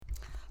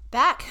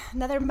Back.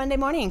 Another Monday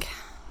morning.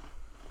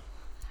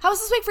 How was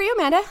this week for you,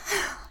 Amanda?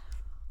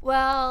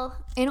 Well,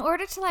 in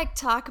order to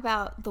talk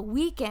about the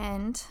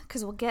weekend,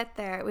 because we'll get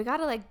there, we got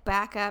to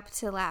back up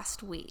to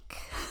last week.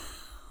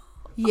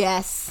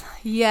 Yes.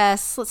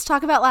 Let's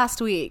talk about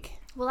last week.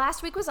 Well,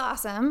 last week was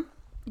awesome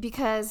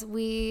because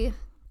we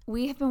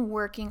have been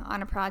working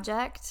on a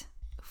project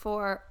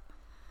for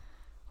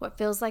what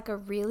feels like a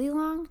really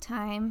long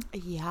time.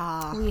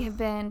 Yeah. We have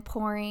been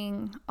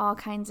pouring all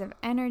kinds of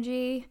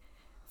energy,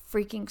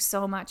 freaking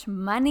so much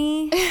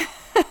money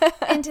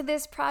into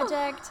this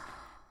project,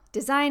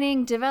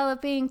 designing,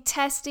 developing,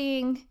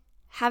 testing,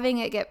 having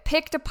it get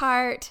picked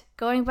apart,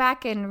 going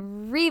back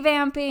and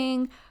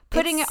revamping,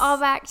 putting it all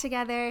back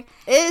together.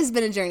 It has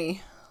been a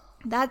journey.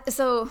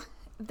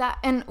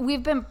 And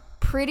we've been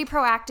pretty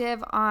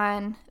proactive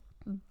on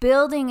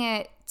building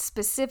it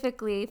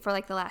specifically for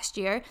the last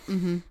year.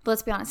 Mm-hmm. But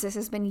let's be honest, this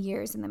has been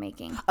years in the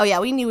making. Oh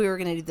yeah, we knew we were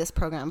going to do this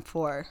program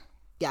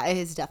it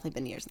has definitely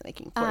been years in the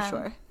making for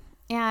sure.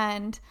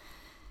 And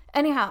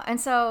anyhow,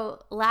 and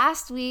so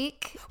last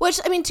week,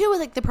 which too,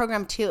 with the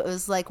program too, it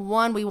was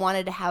one, we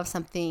wanted to have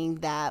something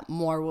that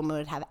more women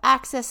would have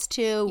access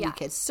to. Yeah. We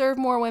could serve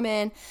more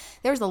women.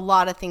 There was a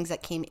lot of things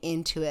that came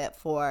into it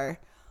for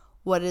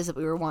what it is that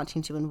we were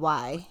wanting to and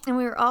why. And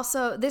we were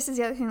also, this is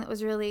the other thing that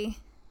was really,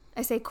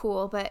 I say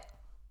cool, but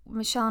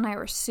Michelle and I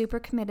were super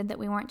committed that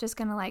we weren't just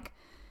going to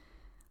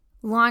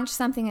launch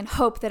something and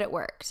hope that it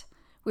worked.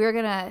 We were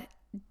going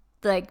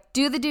to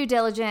do the due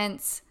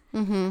diligence.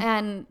 Mm-hmm.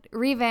 And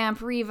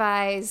revamp,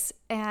 revise,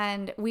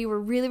 and we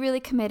were really, really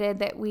committed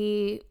that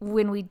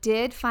when we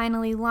did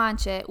finally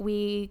launch it,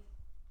 we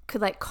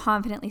could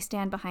confidently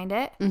stand behind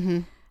it.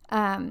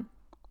 Mm-hmm.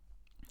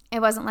 It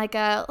wasn't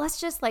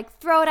let's just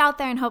throw it out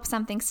there and hope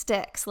something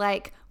sticks.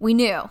 We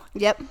knew.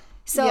 Yep.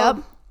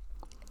 So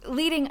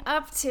leading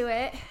up to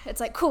it,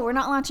 it's cool, we're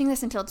not launching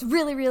this until it's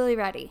really, really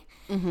ready.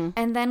 Mm-hmm.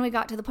 And then we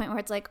got to the point where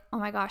it's oh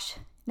my gosh,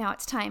 now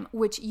it's time,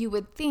 which you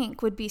would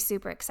think would be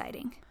super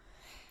exciting.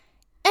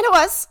 And it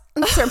was,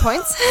 at certain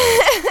points.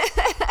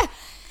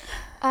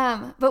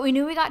 But we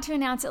knew we got to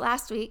announce it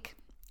last week.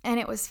 And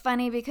it was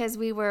funny because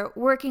we were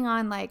working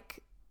on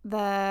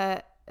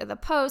the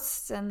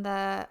posts and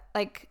the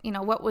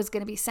what was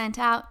going to be sent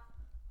out.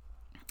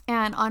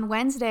 And on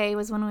Wednesday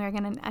was when we were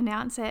going to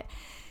announce it.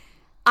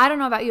 I don't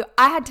know about you.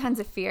 I had tons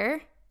of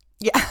fear.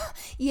 Yeah.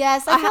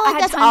 Yes, I feel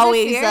that's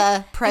always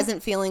a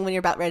present feeling when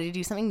you're about ready to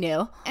do something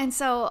new. And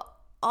so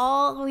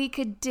all we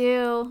could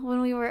do when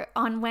we were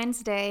on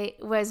Wednesday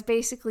was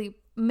basically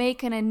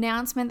make an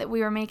announcement that we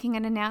were making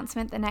an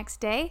announcement the next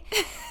day.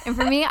 And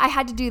for me, I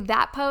had to do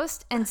that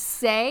post and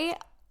say,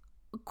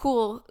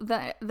 cool,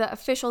 the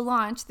official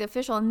launch, the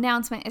official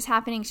announcement is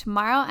happening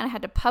tomorrow. And I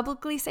had to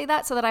publicly say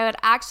that so that I would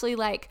actually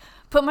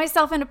put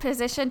myself in a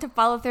position to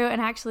follow through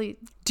and actually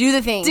do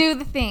the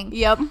thing.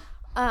 Yep.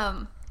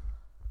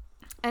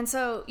 And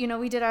so,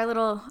 we did our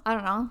little, I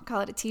don't know,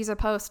 call it a teaser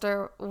post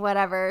or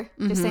whatever,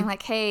 just saying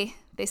hey,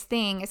 this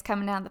thing is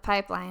coming down the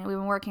pipeline. We've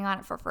been working on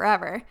it for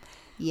forever.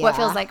 Yeah. What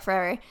feels like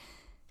forever.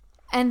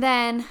 And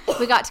then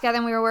we got together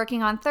and we were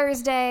working on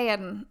Thursday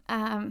and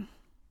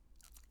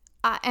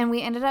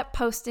we ended up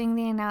posting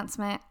the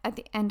announcement at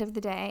the end of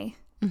the day,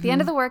 the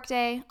end of the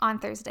workday on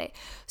Thursday.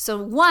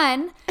 So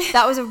one,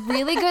 that was a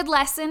really good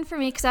lesson for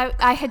me because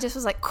I had just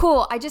was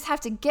cool, I just have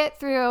to get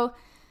through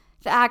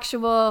the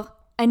actual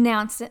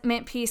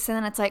announcement piece and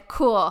then it's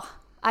cool,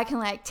 I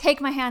can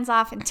take my hands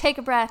off and take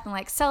a breath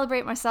and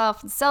celebrate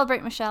myself and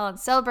celebrate Michelle and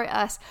celebrate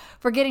us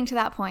for getting to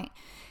that point.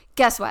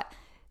 Guess what?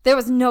 There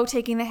was no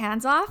taking the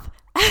hands off.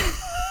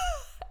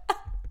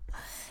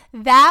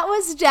 That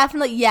was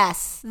definitely,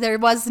 yes, there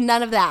was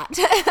none of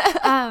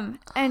that.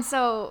 And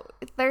so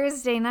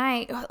Thursday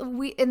night,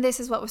 and this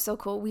is what was so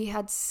cool, we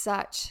had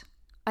such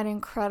an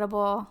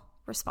incredible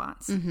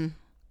response. Mm-hmm.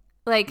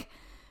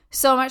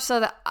 So much so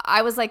that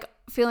I was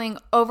feeling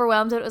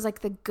overwhelmed. It was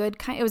the good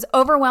kind. It was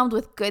overwhelmed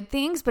with good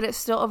things, but it's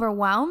still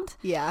overwhelmed.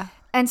 Yeah.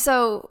 And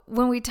so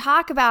when we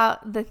talk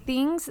about the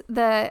things,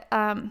 the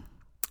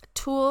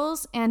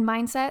tools and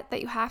mindset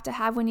that you have to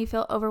have when you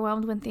feel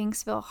overwhelmed, when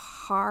things feel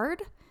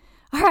hard,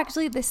 are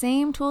actually the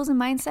same tools and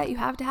mindset you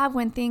have to have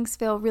when things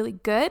feel really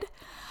good.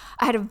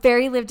 I had a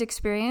very lived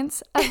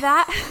experience of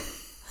that.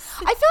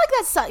 I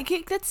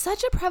feel that's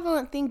such a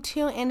prevalent thing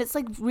too, and it's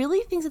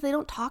really things that they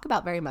don't talk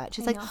about very much.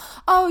 It's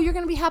oh, you're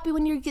gonna be happy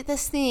when you get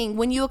this thing.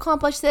 When you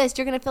accomplish this,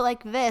 you're gonna feel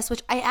like this,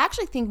 which I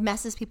actually think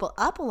messes people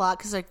up a lot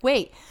because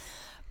wait,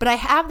 but I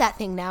have that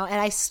thing now,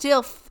 and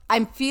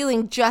I'm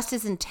feeling just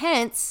as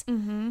intense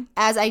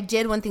as I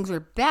did when things were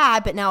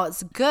bad, but now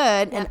it's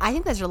good. Yeah. And I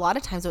think there's a lot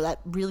of times where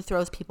that really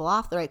throws people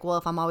off. They're well,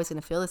 if I'm always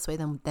gonna feel this way,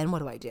 then what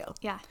do I do?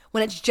 Yeah,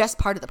 when it's just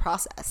part of the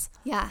process.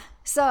 Yeah.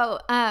 So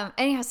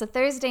anyhow, so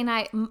Thursday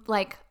night,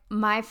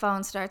 my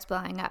phone starts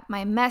blowing up.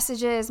 My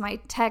messages, my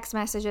text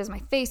messages, my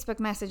Facebook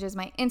messages,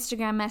 my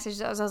Instagram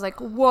messages. I was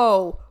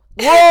whoa.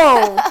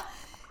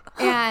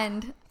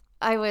 And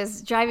I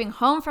was driving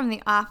home from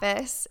the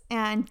office,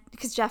 and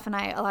because Jeff and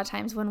I, a lot of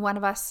times when one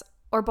of us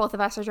or both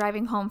of us are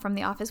driving home from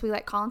the office, we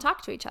call and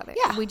talk to each other.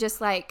 Yeah. We just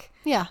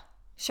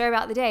sure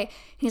about the day.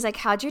 He's like,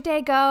 how'd your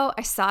day go?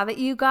 I saw that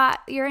you got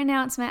your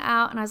announcement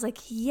out. And I was like,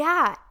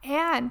 yeah.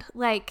 And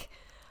like,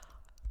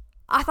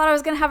 I thought I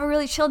was going to have a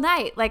really chill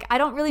night. Like, I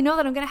don't really know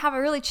that I'm going to have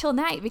a really chill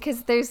night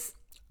because there's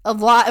a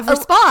lot of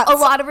response. A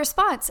lot of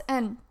response.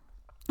 And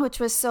which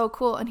was so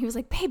cool. And he was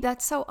like, babe,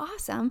 that's so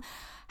awesome.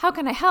 How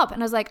can I help?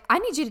 And I was like, I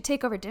need you to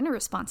take over dinner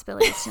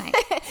responsibilities tonight.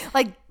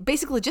 Like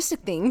basic logistic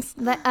things.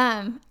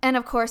 And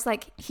of course,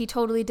 like he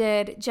totally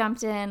did,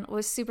 jumped in,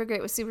 was super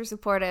great, was super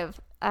supportive.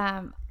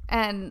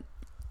 And,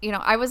 you know,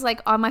 I was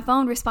like on my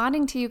phone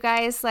responding to you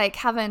guys, like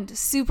having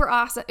super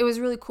awesome. It was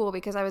really cool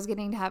because I was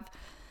getting to have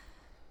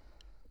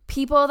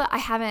people that I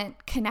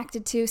haven't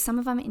connected to, some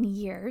of them in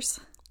years.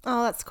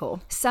 Oh, that's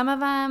cool. Some of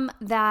them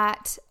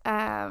that,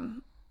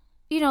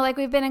 you know, like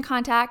we've been in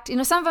contact, you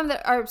know, some of them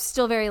that are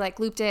still very like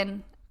looped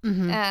in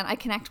and I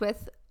connect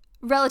with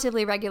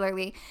relatively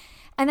regularly.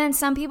 And then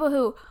some people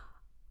who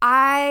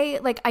I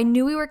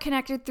knew we were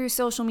connected through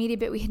social media,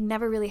 but we had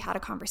never really had a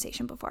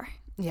conversation before.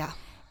 Yeah.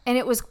 And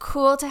it was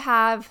cool to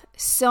have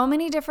so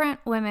many different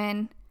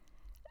women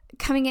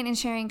coming in and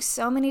sharing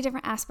so many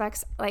different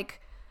aspects,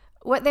 like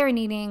what they were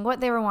needing,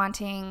 what they were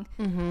wanting.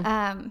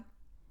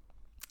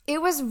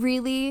 It was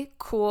really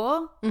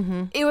cool.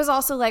 It was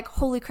also like,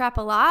 holy crap,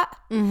 a lot.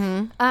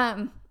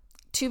 To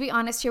be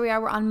honest, here we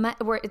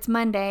are. It's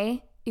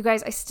Monday. You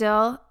guys,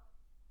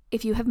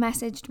 if you have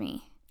messaged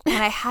me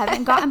and I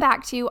haven't gotten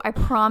back to you, I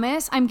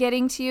promise I'm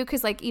getting to you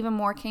because like even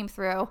more came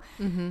through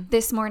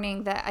this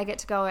morning that I get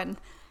to go and,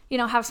 you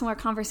know, have some more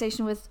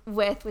conversation with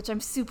which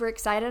I'm super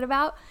excited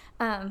about.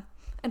 And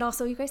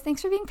also, you guys,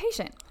 thanks for being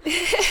patient.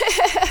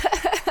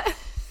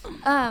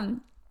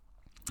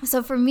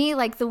 So for me,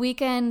 like the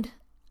weekend,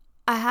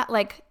 I had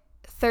like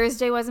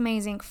Thursday was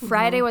amazing.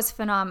 Friday was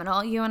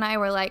phenomenal. You and I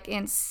were like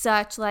in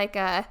such like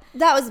a... it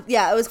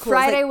was cool.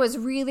 Friday was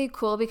really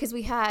cool because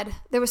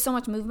there was so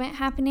much movement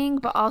happening,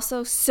 but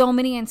also so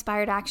many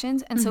inspired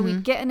actions. And so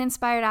we'd get an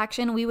inspired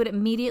action, we would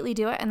immediately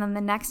do it. And then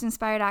the next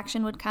inspired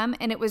action would come.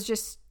 And it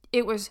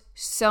was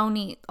so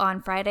neat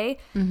on Friday.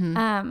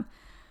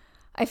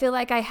 I feel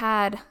like I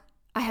had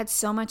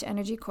so much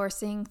energy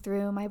coursing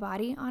through my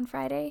body on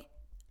Friday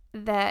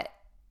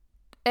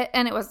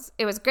and it was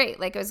great.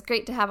 Like it was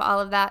great to have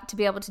all of that, to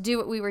be able to do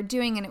what we were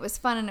doing, and it was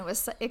fun and it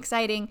was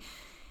exciting.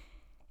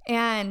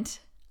 And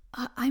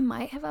I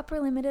might have upper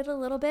limited a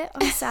little bit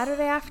on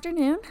Saturday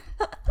afternoon.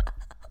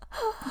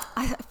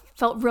 I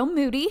felt real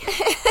moody.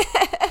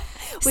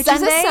 Which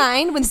is a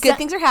sign when good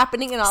things are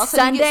happening and all of a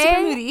sudden you get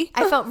super moody.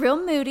 I felt real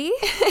moody.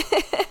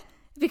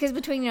 Because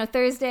between, you know,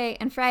 Thursday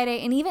and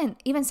Friday and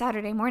even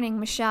Saturday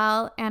morning,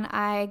 Michelle and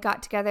I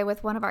got together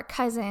with one of our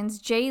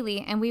cousins,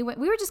 Jaylee, and we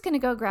were just going to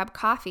go grab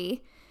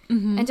coffee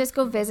and just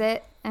go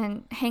visit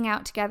and hang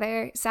out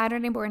together.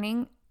 Saturday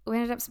morning, we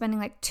ended up spending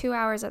like 2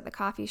 hours at the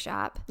coffee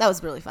shop. That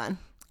was really fun.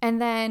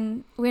 And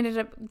then we ended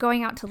up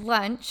going out to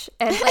lunch.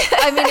 And like,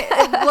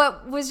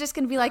 what was just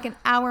going to be like an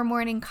hour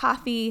morning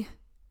coffee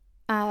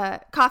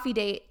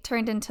date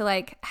turned into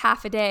like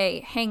half a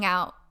day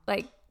hangout,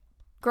 like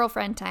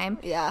girlfriend time.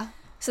 Yeah.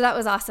 So that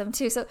was awesome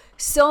too.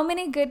 So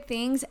many good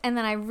things. And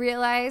then I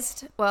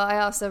realized, I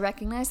also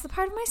recognized the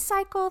part of my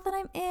cycle that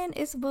I'm in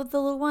is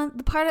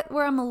the part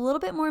where I'm a little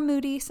bit more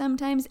moody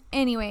sometimes.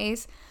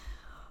 Anyways,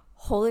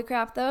 holy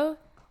crap though.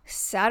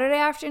 Saturday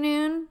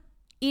afternoon,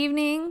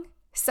 evening,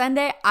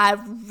 Sunday,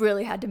 I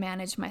really had to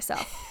manage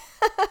myself.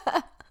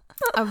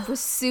 I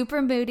was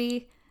super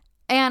moody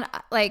and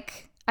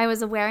like I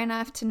was aware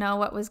enough to know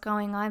what was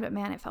going on, but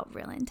man, it felt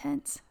real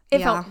intense.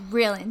 It felt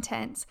real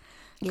intense.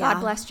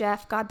 God bless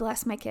Jeff. God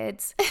bless my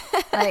kids.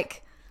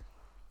 Like,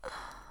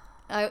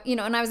 you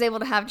know, and I was able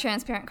to have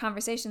transparent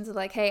conversations of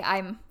like, hey,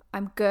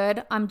 I'm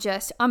good. I'm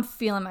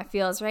feeling my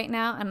feels right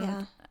now.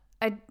 And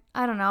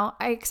I don't know.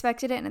 I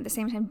expected it and at the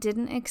same time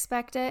didn't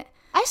expect it.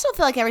 I still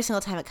feel like every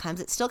single time it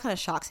comes, it still kind of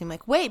shocks me. I'm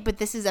like, wait, but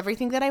this is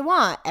everything that I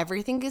want.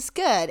 Everything is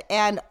good.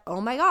 And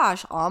oh my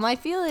gosh, all my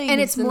feelings.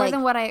 And it's more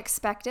than what I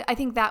expected. I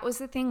think that was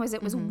the thing, was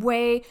it was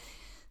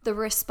the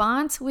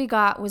response we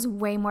got was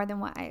way more than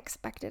what I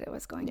expected it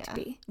was going to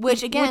be.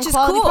 Which again, is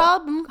quality cool.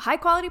 problem. High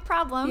quality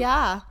problem.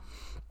 Yeah.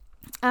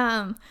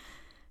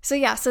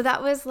 So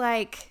that was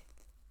like,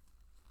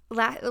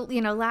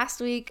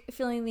 last week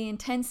feeling the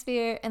intense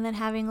fear and then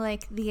having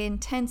like the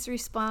intense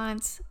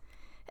response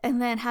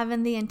and then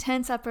having the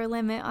intense upper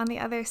limit on the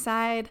other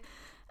side,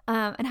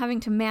 and having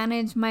to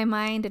manage my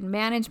mind and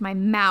manage my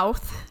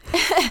mouth.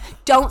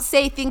 Don't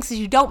say things because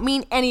you don't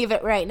mean any of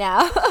it right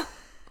now.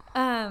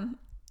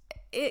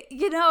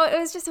 It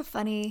was just a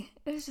funny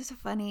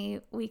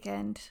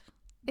weekend.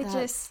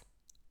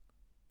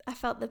 I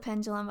felt the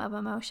pendulum of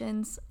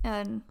emotions,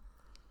 and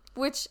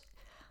which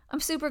I'm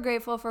super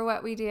grateful for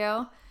what we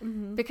do,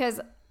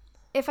 because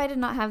if I did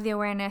not have the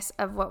awareness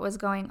of what was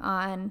going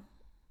on,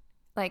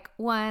 like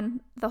one,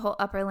 the whole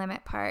upper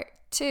limit part,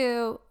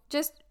 two,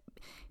 just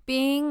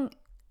being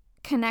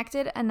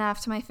connected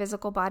enough to my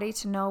physical body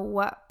to know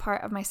what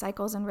part of my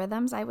cycles and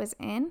rhythms I was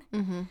in,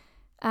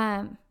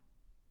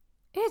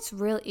 it's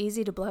real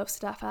easy to blow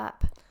stuff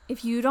up.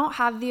 if you don't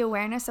have the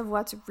awareness of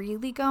what's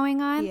really going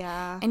on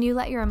and you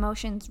let your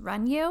emotions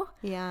run you,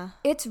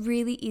 it's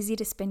really easy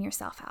to spin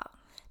yourself out.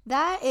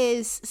 That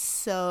is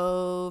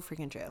so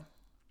freaking true.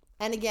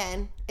 And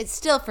again, it's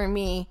still for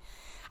me,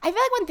 I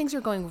feel like when things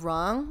are going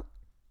wrong,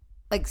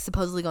 like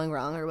supposedly going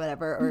wrong or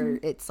whatever, or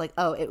it's like,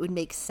 oh, it would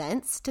make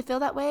sense to feel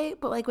that way.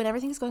 But like when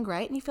everything's going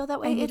right and you feel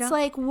that way, it's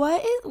like,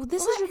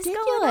 this is ridiculous.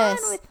 Going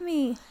on with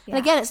me? Yeah. And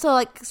again, it still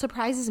like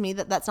surprises me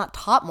that that's not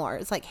taught more.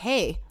 It's like,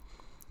 hey,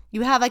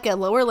 you have like a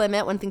lower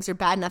limit when things are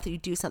bad enough that you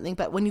do something.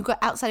 But when you go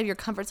outside of your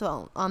comfort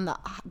zone on the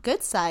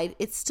good side,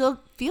 it still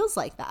feels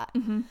like that.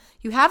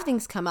 You have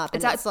things come up.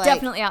 It's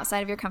definitely outside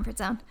of your comfort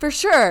zone. For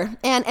sure.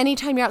 And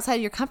anytime you're outside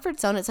of your comfort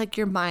zone, it's like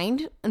your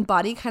mind and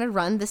body kind of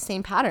run the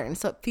same pattern.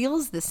 So it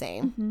feels the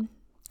same.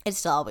 It's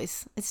still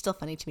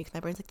funny to me because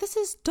my brain's like, this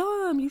is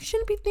dumb. You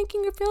shouldn't be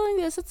thinking or feeling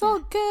this. It's all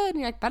good. And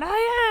you're like, but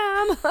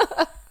I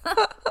am.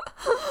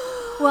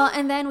 Well,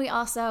 and then we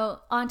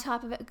also, on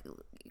top of it,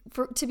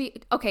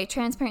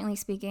 transparently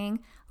speaking,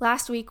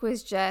 last week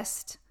was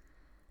just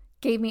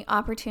gave me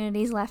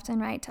opportunities left and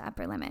right to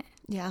upper limit.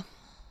 Yeah.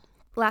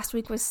 Last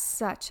week was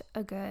such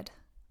a good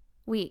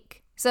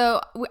week.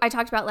 So I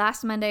talked about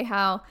last Monday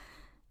how,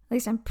 at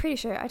least I'm pretty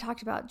sure I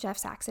talked about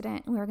Jeff's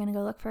accident and we were going to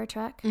go look for a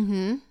truck.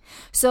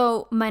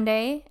 So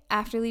Monday,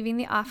 after leaving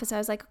the office, I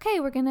was like,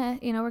 okay, we're going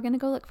to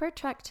go look for a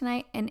truck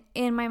tonight. And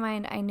in my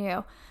mind, I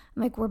knew,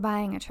 I'm like, we're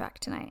buying a truck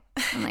tonight.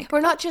 I'm like, we're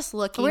not just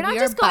looking. We're not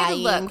just going to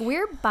look.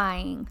 We're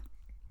buying.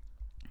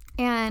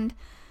 And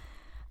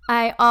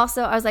I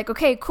was like,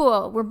 okay,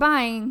 cool. We're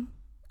buying.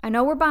 I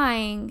know we're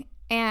buying.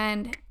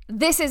 And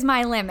this is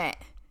my limit.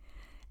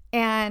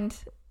 And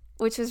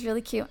which was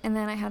really cute. And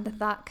then I had the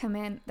thought come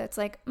in that's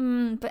like,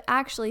 but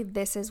actually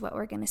this is what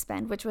we're going to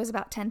spend, which was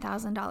about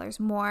 $10,000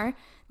 more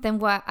than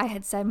what I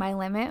had said my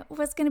limit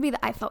was going to be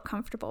that I felt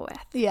comfortable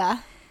with.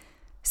 Yeah.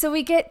 So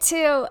we get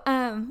to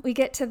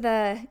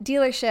the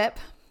dealership,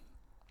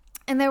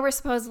 and there were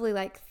supposedly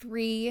like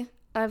 3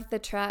 of the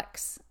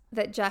trucks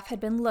that Jeff had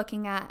been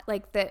looking at,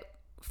 like that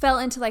fell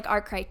into like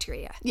our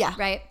criteria. Yeah.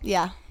 Right?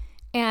 Yeah.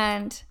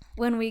 And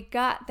when we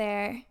got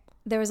there,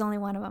 there was only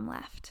one of them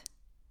left.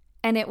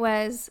 And it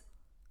was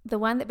the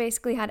one that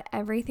basically had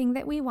everything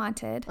that we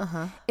wanted.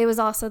 It was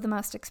also the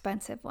most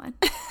expensive one.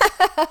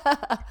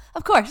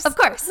 Of course.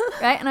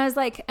 Right. And I was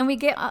like, and we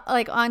get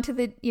like onto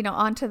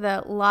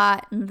the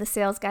lot, and the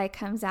sales guy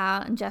comes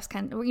out, and Jeff's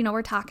kind of,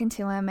 we're talking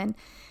to him,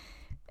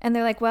 and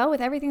they're like, well, with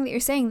everything that you're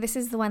saying, this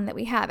is the one that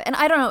we have. And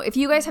I don't know if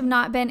you guys have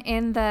not been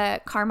in the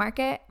car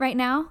market right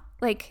now,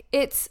 like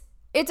it's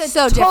a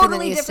so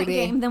totally different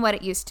game than what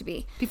it used to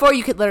be. Before,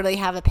 you could literally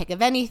have a pick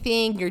of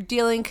anything you're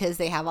dealing because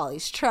they have all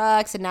these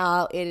trucks, and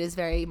now it is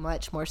very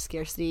much more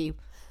scarcity.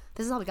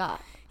 This is all we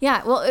got.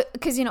 Yeah, well,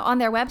 because, on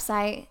their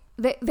website,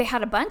 they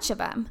had a bunch of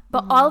them,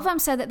 but all of them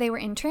said that they were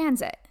in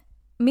transit,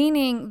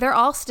 meaning they're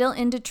all still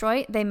in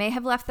Detroit. They may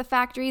have left the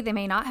factory. They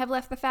may not have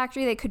left the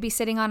factory. They could be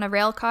sitting on a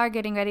rail car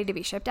getting ready to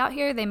be shipped out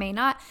here. They may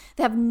not.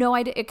 They have no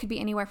idea. It could be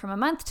anywhere from a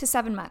month to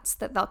 7 months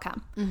that they'll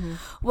come.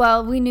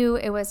 Well, we knew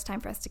it was time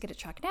for us to get a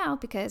truck now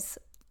because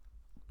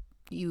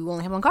you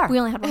only have one car. We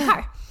only had one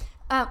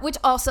car, which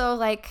also,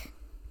 like,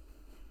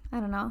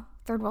 I don't know,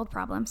 third world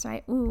problems,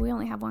 right? Ooh, we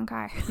only have one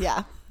car.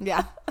 Yeah.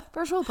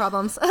 First world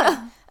problems.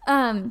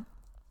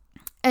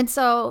 And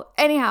so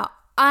anyhow,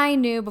 I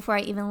knew before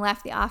I even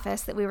left the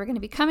office that we were going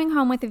to be coming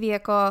home with a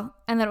vehicle,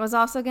 and that it was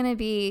also going to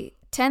be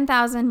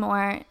 $10,000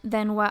 more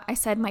than what I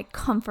said my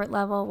comfort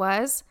level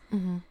was.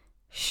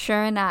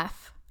 Sure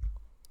enough,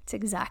 it's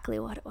exactly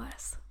what it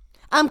was.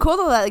 I'm cool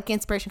though that like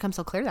inspiration comes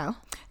so clear now.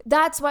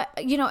 That's what,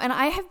 and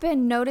I have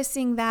been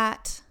noticing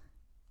that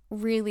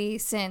really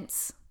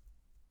since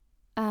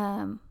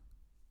end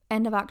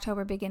of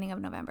October, beginning of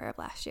November of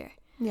last year.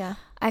 Yeah.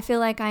 I feel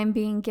like I'm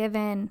being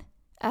given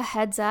a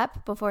heads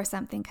up before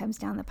something comes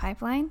down the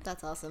pipeline.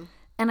 That's awesome.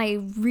 And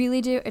I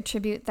really do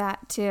attribute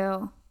that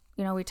to,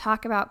 we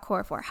talk about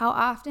Core 4. How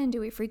often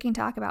do we freaking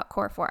talk about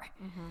Core 4?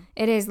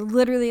 It is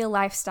literally a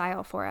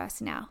lifestyle for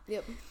us now.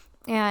 Yep.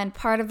 And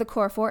part of the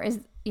Core 4 is,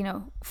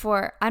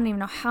 for I don't even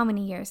know how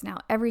many years now,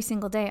 every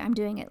single day I'm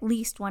doing at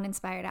least one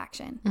inspired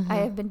action. I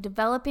have been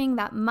developing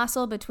that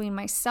muscle between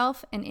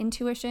myself and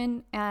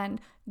intuition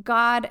and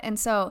God. And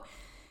so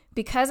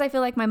because I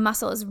feel like my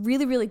muscle is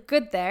really, really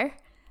good there,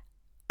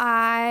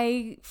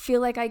 I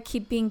feel like I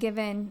keep being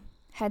given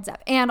heads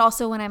up. And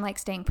also when I'm like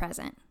staying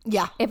present.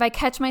 Yeah. If I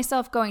catch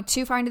myself going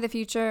too far into the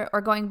future or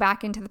going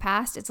back into the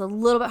past, it's a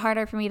little bit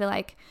harder for me to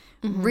like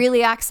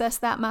really access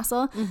that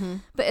muscle.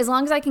 But as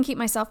long as I can keep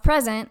myself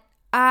present,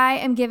 I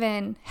am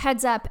given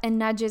heads up and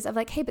nudges of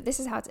like, hey, but this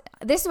is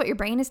what your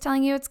brain is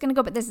telling you it's going to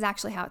go, but this is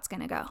actually how it's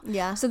going to go.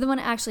 Yeah. So then when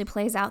it actually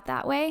plays out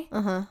that way,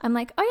 I'm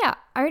like, oh yeah,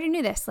 I already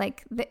knew this.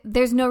 Like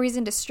there's no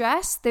reason to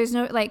stress. There's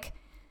no like,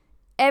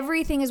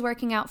 everything is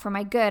working out for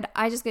my good.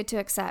 I just get to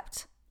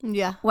accept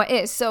what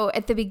is. So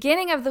at the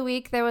beginning of the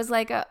week, there was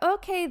like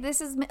okay,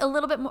 this is a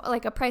little bit more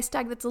like a price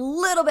tag that's a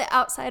little bit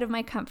outside of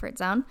my comfort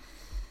zone.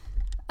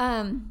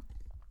 And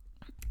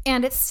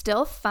it's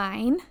still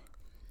fine.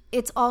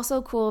 It's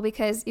also cool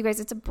because, you guys,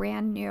 it's a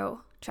brand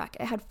new truck.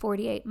 It had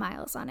 48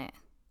 miles on it.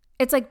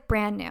 It's like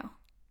brand new.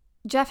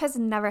 Jeff has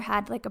never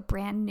had like a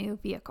brand new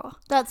vehicle.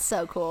 That's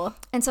so cool.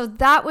 And so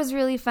that was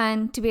really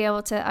fun to be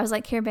able to, I was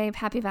like, here, babe,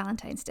 happy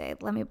Valentine's Day.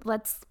 We're going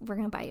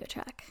to buy you a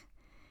truck.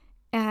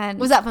 And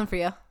was that fun for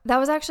you? That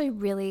was actually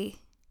really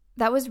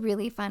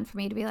fun for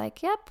me to be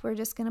like, yep, we're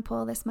just going to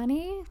pull this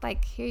money.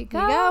 Like, here you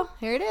go.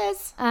 Here it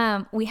is.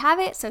 We have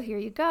it. So here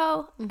you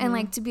go. And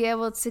like to be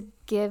able to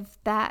give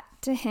that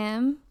to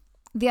him.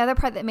 The other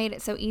part that made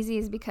it so easy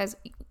is because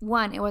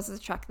one, it was the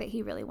truck that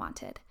he really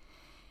wanted.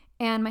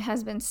 And my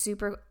husband's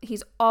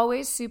he's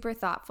always super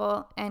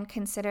thoughtful and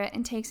considerate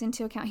and takes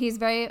into account. He's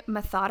very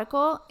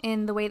methodical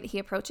in the way that he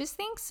approaches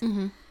things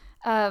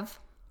of,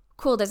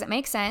 cool, does it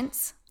make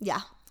sense?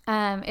 Yeah.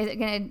 Is it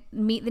going to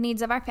meet the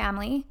needs of our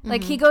family?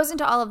 Like he goes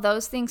into all of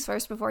those things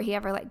first before he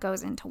ever like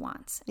goes into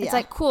wants. It's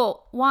like,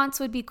 cool, wants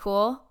would be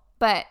cool,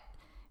 but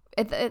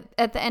at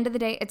the end of the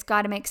day, it's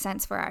got to make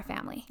sense for our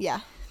family.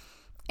 Yeah.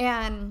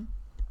 And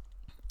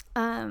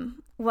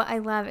what I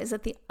love is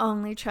that the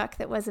only truck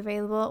that was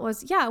available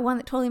was, one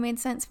that totally made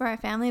sense for our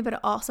family, but it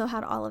also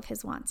had all of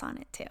his wants on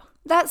it too.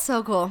 That's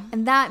so cool.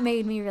 And that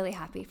made me really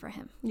happy for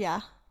him.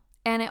 Yeah.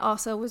 And it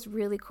also was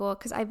really cool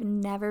because I've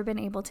never been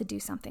able to do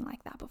something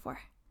like that before.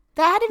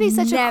 That had to be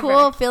such a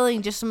cool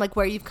feeling, just from like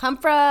where you've come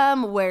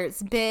from, where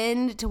it's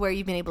been, to where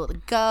you've been able to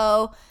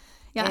go.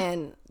 Yeah.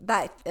 And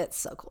it's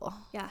so cool.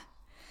 Yeah.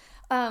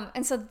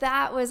 And so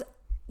that was...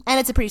 And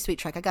it's a pretty sweet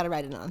truck. I got to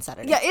ride it on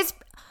Saturday. Yeah,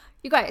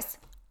 you guys...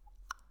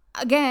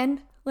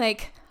 Again,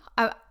 like,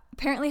 I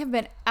apparently have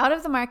been out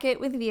of the market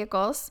with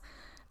vehicles.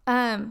 They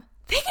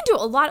can do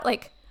a lot.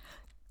 Like,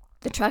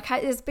 the truck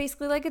is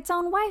basically like its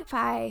own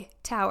Wi-Fi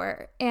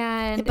tower,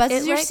 and it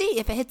buzzes your seat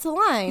if it hits a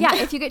line. Yeah,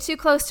 if you get too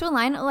close to a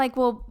line, it like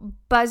will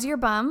buzz your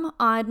bum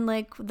on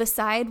like the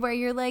side where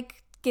you're like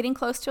getting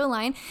close to a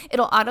line.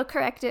 It'll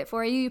auto-correct it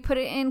for you. You put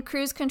it in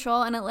cruise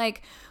control, and it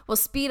like will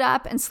speed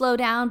up and slow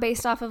down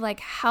based off of like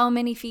how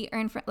many feet are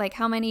in front, like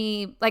how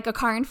many, like a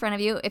car in front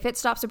of you. If it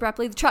stops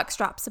abruptly, the truck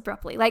stops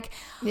abruptly. Like,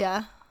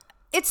 yeah,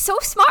 it's so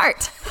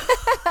smart.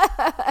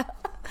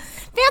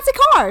 Fancy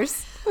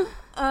cars.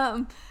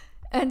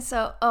 And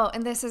so,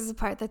 and this is the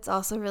part that's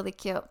also really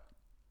cute.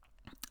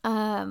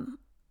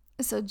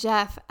 So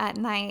Jeff at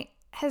night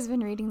has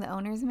been reading the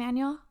owner's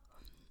manual.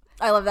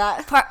 I love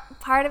that.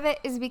 Part of it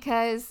is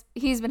because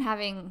he's been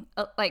having,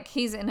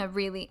 he's in a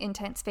really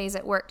intense phase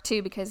at work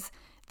too, because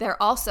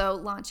they're also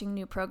launching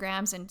new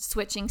programs and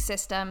switching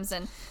systems.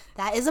 And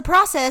that is a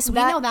process. We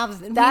know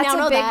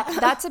that.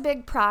 That's a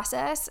big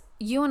process.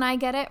 You and I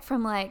get it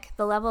from like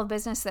the level of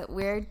business that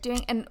we're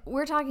doing. And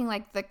we're talking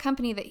like the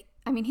company that,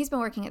 he's been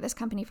working at this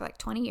company for like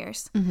 20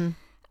 years.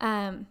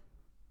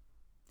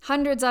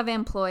 Hundreds of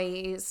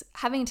employees,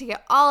 having to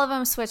get all of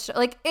them switched.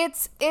 Like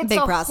it's big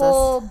a process.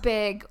 Whole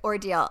big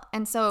ordeal.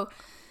 And so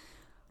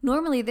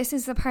normally this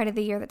is the part of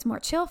the year that's more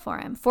chill for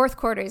him. Fourth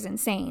quarter is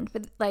insane,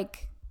 but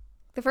like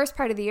the first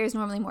part of the year is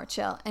normally more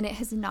chill, and it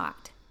has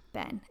not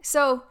been.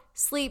 So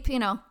sleep,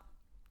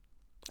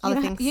 all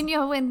the things.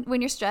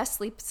 When you're stressed,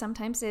 sleep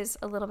sometimes is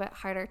a little bit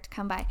harder to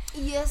come by.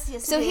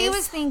 Yes. So he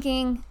was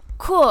thinking,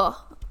 cool,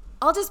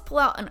 I'll just pull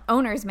out an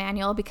owner's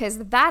manual because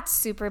that's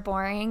super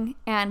boring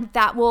and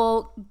that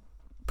will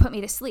put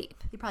me to sleep.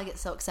 You probably get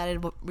so excited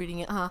about reading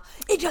it, huh?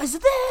 It does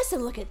this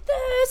and look at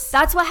this.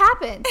 That's what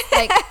happens.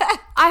 Like,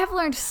 I have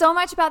learned so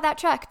much about that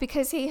truck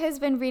because he has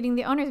been reading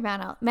the owner's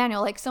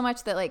manual, like so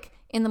much that like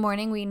in the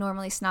morning we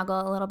normally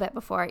snuggle a little bit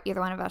before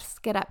either one of us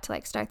get up to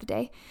like start the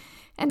day.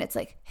 And it's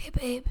like, hey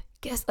babe,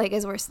 guess, like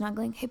as we're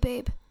snuggling, hey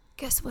babe,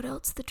 guess what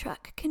else the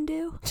truck can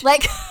do?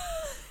 Like,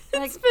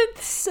 it's been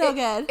so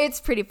good. It's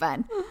pretty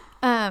fun.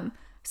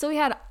 So we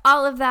had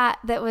all of that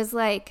was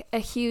like a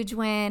huge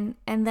win,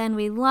 and then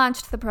we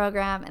launched the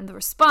program and the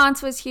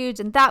response was huge,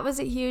 and that was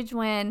a huge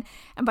win.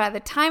 And by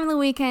the time the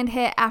weekend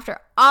hit, after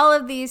all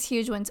of these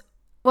huge wins,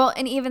 well,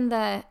 and even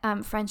the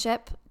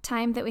friendship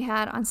time that we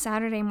had on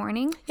Saturday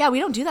morning. Yeah, we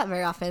don't do that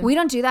very often. We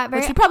don't do that very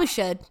often. Which we probably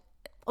should.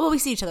 Well, we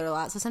see each other a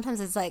lot, so sometimes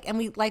it's like, and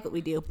we like what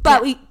we do,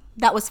 but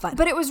that was fun.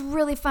 But it was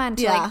really fun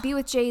to like be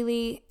with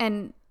Jaylee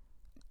and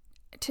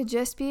to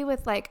just be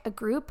with like a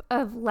group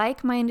of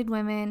like-minded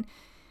women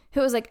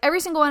who was like every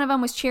single one of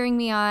them was cheering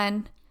me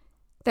on.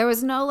 There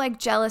was no like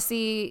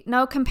jealousy,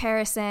 no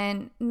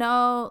comparison,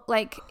 no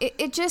like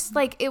it just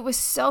like it was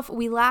so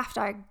we laughed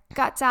our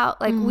guts out.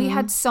 Like we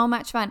had so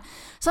much fun.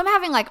 So I'm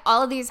having like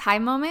all of these high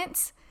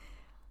moments.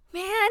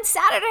 Man,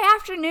 Saturday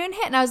afternoon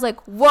hit and I was like,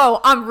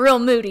 whoa, I'm real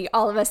moody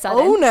all of a sudden.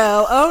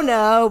 Oh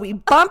no. We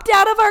bumped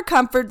out of our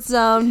comfort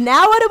zone.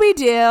 Now what do we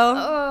do?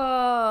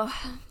 Oh.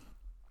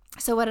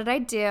 So what did I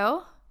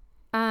do?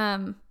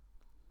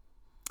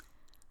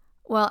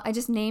 Well, I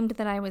just named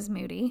that I was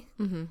moody.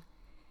 And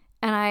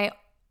I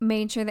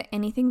made sure that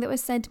anything that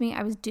was said to me,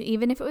 I was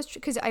even if it was true,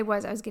 because I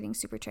was getting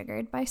super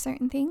triggered by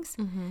certain things.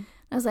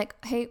 I was like,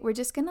 hey, we're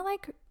just gonna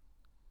like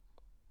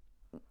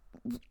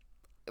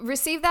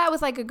receive that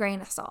with like a grain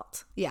of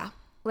salt. Yeah.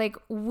 Like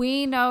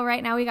we know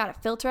right now we got a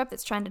filter up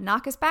that's trying to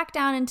knock us back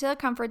down into a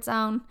comfort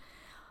zone.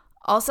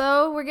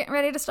 Also, we're getting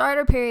ready to start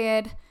our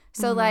period.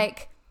 So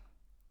like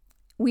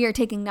we are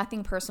taking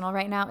nothing personal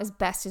right now as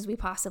best as we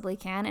possibly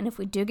can. And if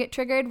we do get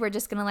triggered, we're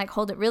just going to like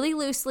hold it really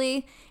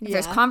loosely. If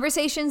there's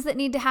conversations that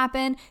need to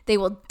happen, they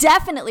will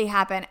definitely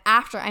happen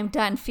after I'm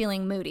done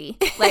feeling moody.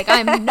 Like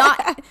I'm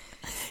not.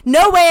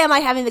 No way am I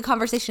having the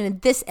conversation in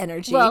this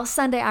energy. Well,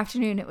 Sunday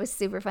afternoon, it was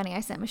super funny. I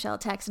sent Michelle a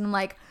text and I'm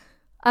like,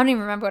 I don't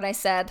even remember what I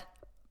said.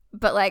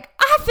 But like,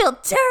 I feel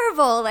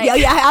terrible. Like,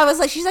 yeah. I was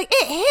like, she's like,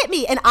 it hit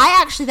me. And I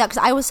actually thought,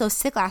 because I was so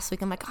sick last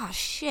week, I'm like, oh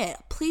shit,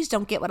 please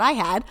don't get what I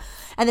had.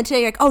 And then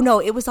today you're like, oh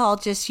no, it was all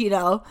just,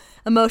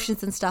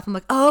 emotions and stuff. I'm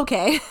like, oh,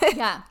 okay.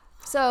 Yeah.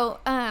 So,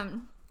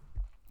 and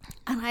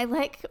I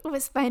like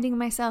was finding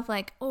myself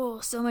like, oh,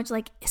 so much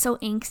like so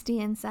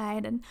angsty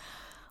inside and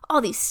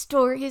all these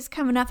stories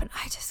coming up. And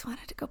I just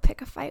wanted to go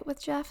pick a fight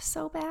with Jeff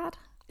so bad.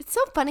 It's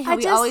so funny how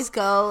we always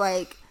go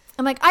like,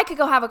 I'm like, I could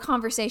go have a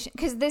conversation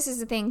because this is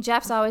the thing.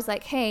 Jeff's always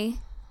like, hey,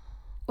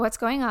 what's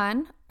going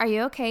on? Are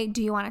you okay?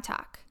 Do you want to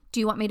talk? Do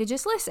you want me to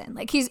just listen?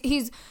 Like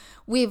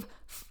we've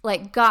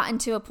like gotten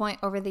to a point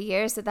over the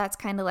years that that's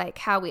kind of like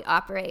how we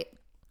operate.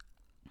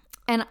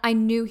 And I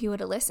knew he would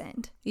have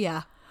listened.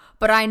 Yeah.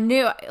 But I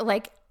knew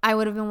like I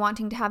would have been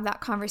wanting to have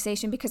that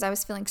conversation because I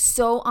was feeling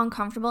so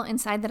uncomfortable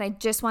inside that I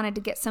just wanted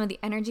to get some of the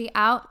energy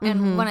out.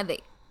 And one of the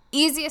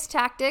easiest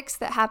tactics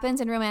that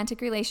happens in romantic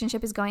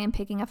relationship is going and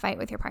picking a fight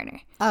with your partner.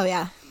 Oh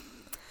yeah,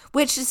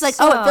 which is like,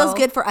 it feels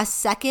good for a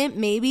second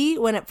maybe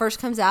when it first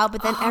comes out,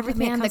 but then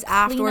everything that comes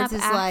afterwards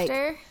is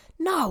like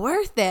not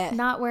worth it.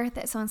 Not worth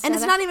it. So instead, and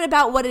it's not even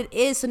about what it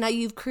is. So now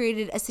you've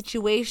created a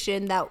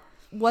situation that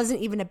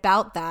wasn't even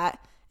about that,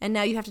 and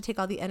now you have to take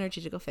all the energy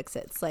to go fix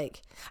it. It's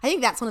like, I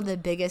think that's one of the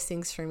biggest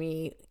things for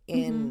me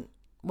in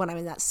when I'm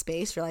in that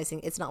space, realizing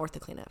it's not worth the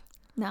cleanup.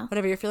 No,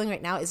 whatever you're feeling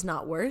right now is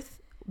not worth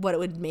what it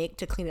would make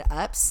to clean it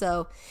up.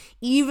 So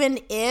even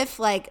if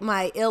like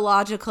my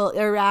illogical,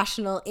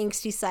 irrational,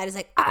 angsty side is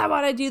like, I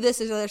want to do this,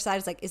 the other side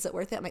is like, is it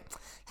worth it? I'm like,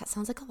 that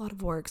sounds like a lot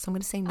of work, so I'm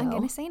going to say no. I'm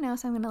going to say no,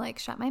 so I'm going to like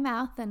shut my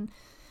mouth and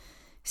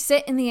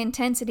sit in the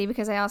intensity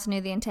because I also knew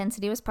the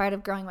intensity was part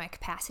of growing my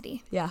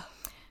capacity. Yeah.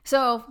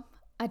 So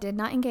I did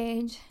not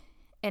engage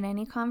in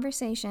any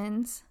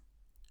conversations.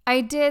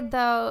 I did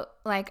though,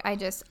 like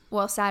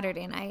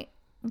Saturday night,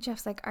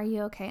 Jeff's like, are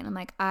you okay? And I'm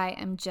like, I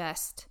am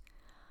just...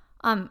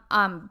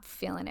 I'm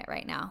feeling it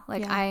right now.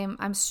 Like yeah.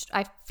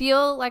 I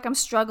feel like I'm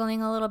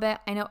struggling a little bit.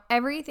 I know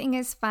everything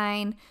is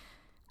fine.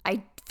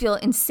 I feel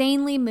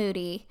insanely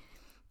moody.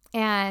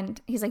 And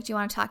he's like, do you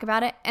want to talk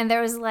about it? And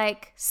there was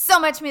like so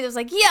much of me that was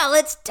like, yeah,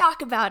 let's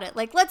talk about it.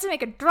 Like, let's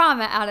make a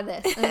drama out of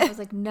this. And I was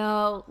like,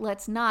 no,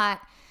 let's not.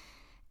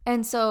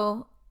 And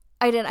so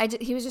I did.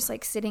 He was just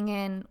like sitting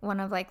in one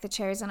of like the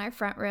chairs in our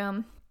front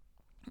room.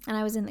 And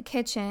I was in the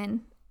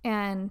kitchen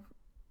and,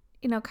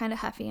 kind of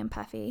huffy and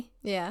puffy.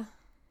 Yeah.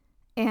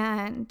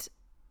 And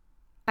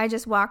I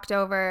just walked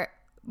over,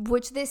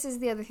 which this is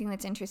the other thing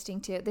that's interesting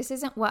too. This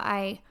isn't what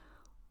I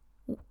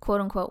quote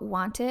unquote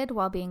wanted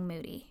while being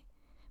moody,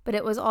 but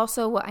it was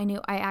also what I knew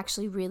I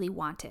actually really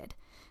wanted.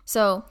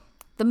 So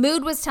the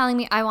mood was telling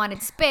me I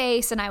wanted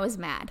space and I was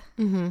mad.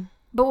 Mm-hmm.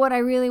 But what I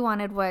really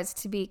wanted was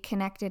to be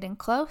connected and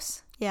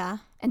close. Yeah.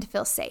 And to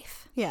feel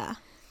safe. Yeah.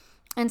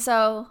 And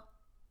so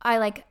I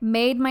like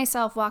made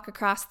myself walk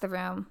across the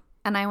room.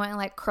 And I went and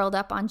like curled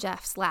up on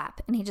Jeff's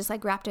lap and he just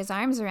like wrapped his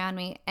arms around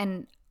me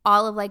and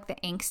all of like the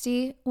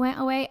angsty went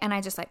away and I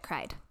just like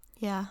cried.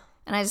 Yeah.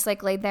 And I just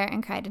like laid there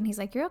and cried and he's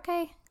like, you're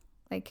okay.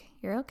 Like,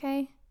 you're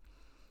okay.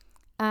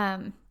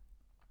 And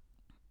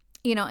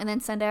then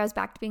Sunday I was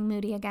back to being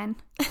moody again.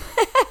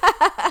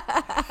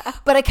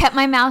 But I kept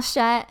my mouth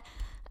shut.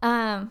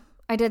 I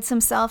did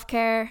some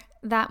self-care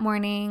that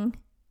morning,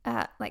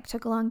 like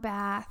took a long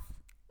bath,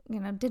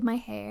 did my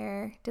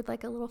hair, did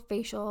like a little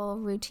facial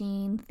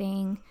routine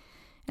thing.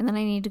 And then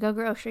I needed to go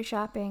grocery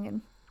shopping.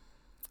 And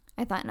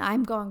I thought, no,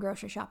 I'm going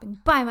grocery shopping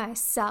by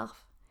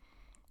myself.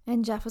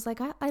 And Jeff was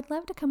like, I'd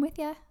love to come with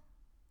you.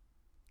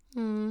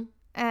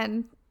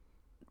 And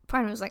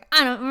part of me was like,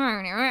 I don't,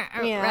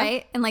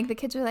 right? And like the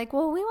kids were like,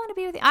 well, we want to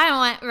be with you. I don't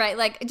want, right?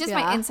 Like just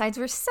my insides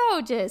were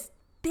so just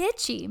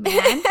bitchy,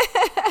 man.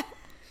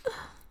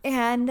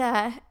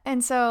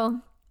 And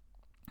so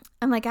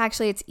I'm like,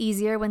 actually, it's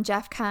easier when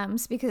Jeff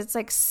comes because it's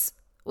like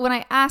when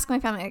I ask my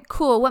family, like,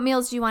 cool, what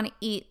meals do you want to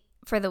eat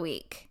for the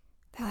week?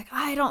 They're like,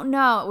 I don't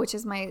know, which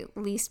is my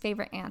least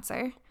favorite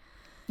answer.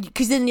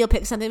 Because then you'll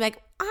pick something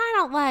like, I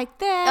don't like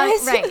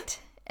this. Right.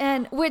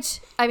 And which,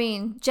 I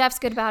mean, Jeff's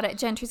good about it.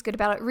 Gentry's good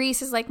about it.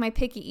 Reese is like my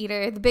picky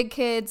eater. The big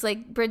kids,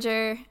 like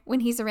Bridger, when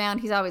he's around,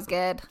 he's always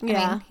good.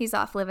 Yeah. I mean, he's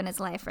off living his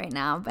life right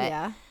now.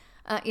 But,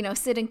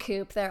 Sid and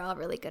Coop, they're all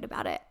really good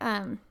about it.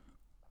 But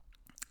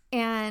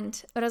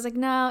I was like,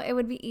 no, it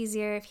would be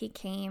easier if he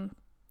came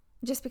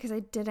just because I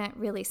didn't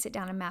really sit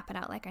down and map it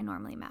out like I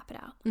normally map it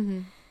out.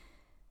 Mm-hmm.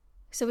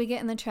 So we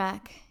get in the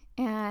truck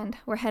and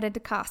we're headed to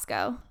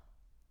Costco.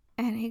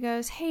 And he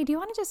goes, hey, do you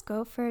want to just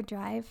go for a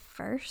drive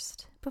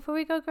first before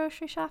we go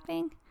grocery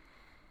shopping?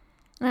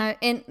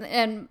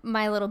 And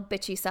my little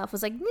bitchy self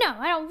was like, no,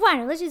 I don't want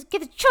to. Let's just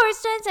get the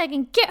chores done so I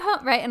can get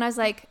home. Right. And I was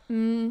like,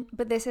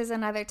 but this is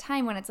another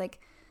time when it's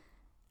like,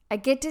 I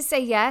get to say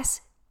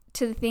yes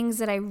to the things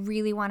that I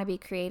really want to be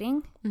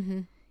creating,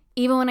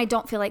 even when I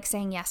don't feel like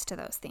saying yes to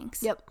those things.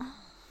 Yep.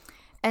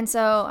 And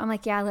so I'm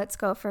like, yeah, let's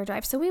go for a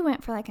drive. So we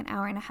went for like an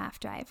hour and a half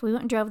drive. We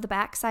went and drove the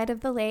backside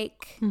of the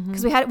lake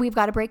because we've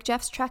got to break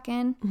Jeff's truck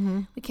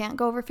in. We can't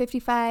go over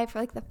 55 for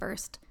like the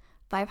first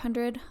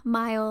 500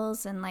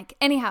 miles. And like,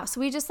 anyhow, so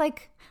we just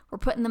like, we're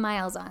putting the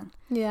miles on.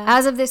 Yeah.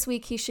 As of this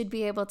week, he should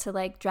be able to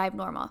like drive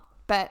normal,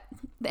 but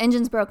the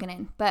engine's broken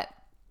in. But,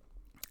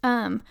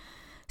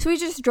 so we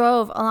just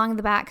drove along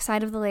the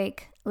backside of the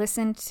lake,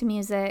 listened to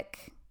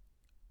music,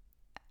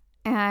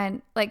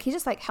 and like he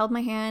just like held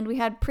my hand. We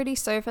had pretty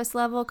surface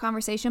level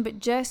conversation, but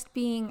just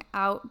being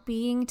out,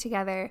 being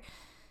together,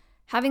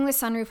 having the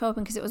sunroof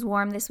open because it was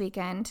warm this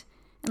weekend.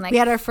 And like we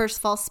had our first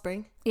false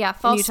spring. Yeah,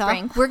 false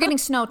spring. We're getting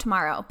snow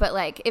tomorrow, but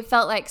like it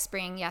felt like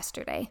spring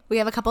yesterday. We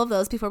have a couple of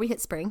those before we hit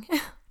spring.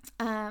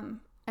 And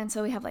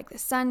so we have like the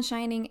sun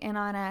shining in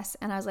on us,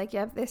 and I was like,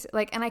 yep, this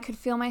like, and I could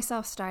feel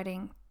myself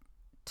starting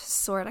to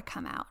sort of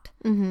come out.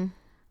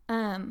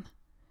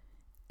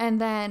 And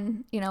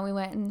then, you know, we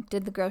went and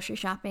did the grocery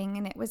shopping,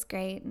 and it was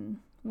great, and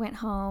went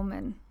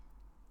home,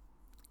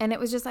 and it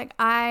was just like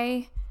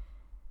I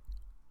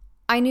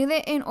knew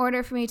that in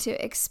order for me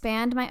to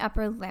expand my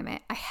upper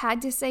limit, I had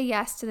to say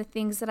yes to the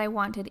things that I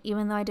wanted,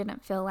 even though I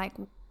didn't feel like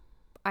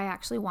I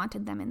actually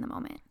wanted them in the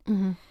moment.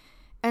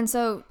 And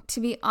so, to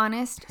be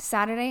honest,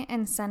 Saturday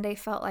and Sunday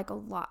felt like a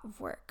lot of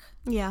work.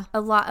 Yeah.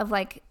 A lot of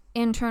like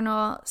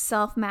internal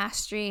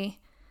self-mastery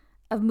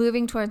of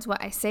moving towards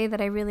what I say that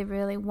I really,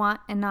 really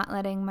want and not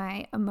letting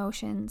my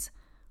emotions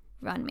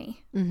run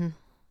me. And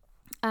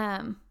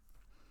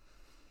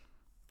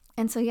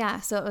so, yeah,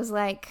 so it was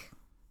like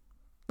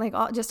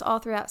all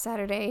throughout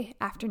Saturday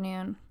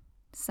afternoon,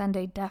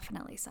 Sunday,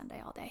 definitely Sunday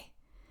all day.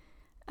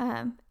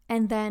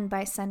 And then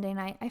by Sunday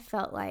night, I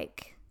felt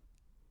like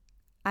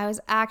I was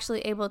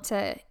actually able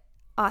to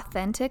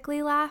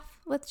authentically laugh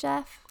with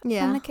Jeff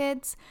and the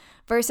kids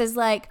versus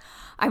like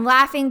I'm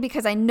laughing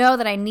because I know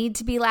that I need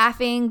to be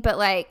laughing, but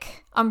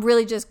like I'm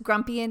really just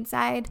grumpy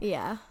inside.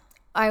 Yeah.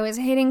 I was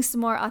hitting some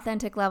more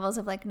authentic levels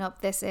of like,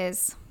 nope, this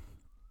is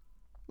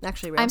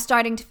actually real. I'm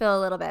starting to feel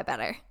a little bit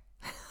better.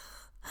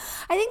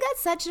 I think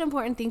that's such an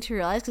important thing to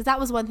realize, because that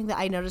was one thing that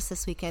I noticed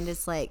this weekend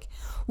is like,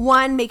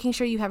 one, making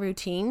sure you have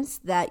routines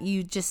that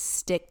you just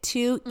stick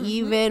to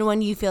even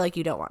when you feel like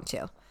you don't want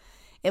to.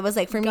 It was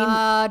like for me,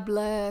 God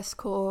bless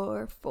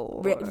Core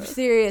 4.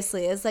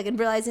 Seriously, it's like, and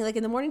realizing like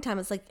in the morning time,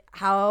 it's like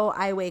how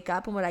I wake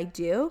up and what I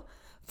do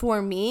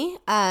for me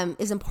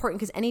is important,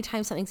 because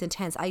anytime something's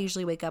intense, I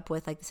usually wake up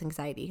with like this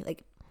anxiety.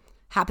 Like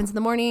happens in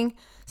the morning.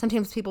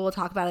 Sometimes people will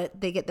talk about it.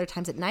 They get their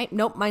times at night.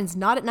 Nope, mine's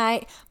not at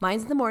night.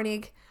 Mine's in the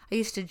morning. I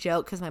used to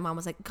joke because my mom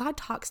was like, God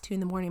talks to you in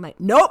the morning. I'm like,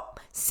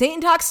 nope,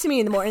 Satan talks to me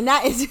in the morning.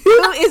 That is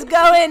who is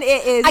going.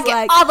 It is I get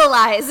like all the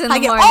lies in the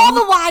morning. I get all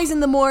the lies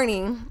in the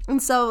morning.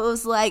 And so it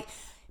was like,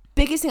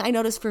 biggest thing I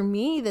noticed for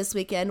me this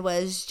weekend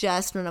was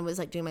just when I was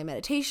like doing my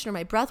meditation or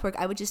my breath work,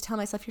 I would just tell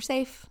myself, you're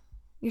safe.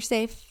 You're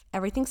safe.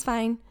 Everything's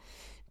fine.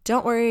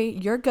 Don't worry.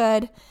 You're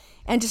good.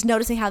 And just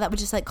noticing how that would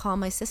just like calm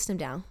my system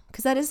down.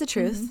 Because that is the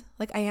truth.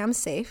 Like I am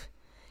safe.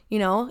 You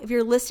know, if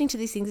you're listening to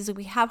these things, it's like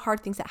we have hard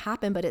things that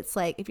happen, but it's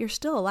like if you're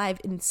still alive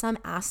in some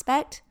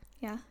aspect,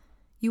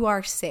 you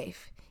are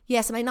safe.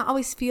 Yes, it might not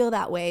always feel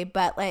that way,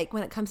 but like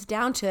when it comes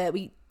down to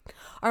it,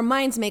 our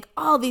minds make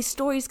all these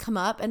stories come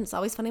up, and it's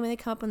always funny when they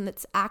come up when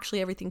it's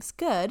actually everything's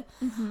good.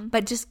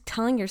 But just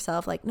telling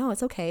yourself like, no,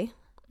 it's okay.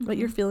 What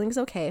you're feeling is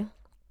okay.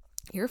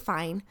 You're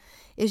fine.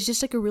 Is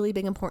just like a really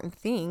big important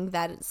thing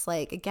that it's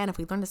like, again, if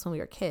we learned this when we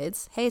were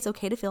kids, hey, it's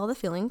okay to feel all the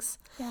feelings.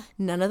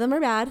 None of them are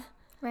bad.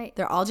 Right.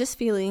 They're all just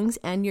feelings,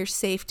 and you're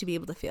safe to be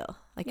able to feel.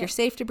 Like you're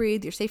safe to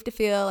breathe, you're safe to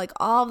feel, like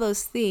all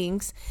those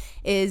things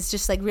is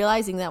just like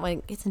realizing that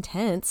when it's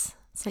intense,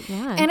 it's like,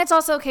 man. And it's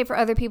also okay for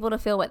other people to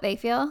feel what they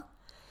feel,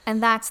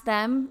 and that's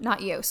them, not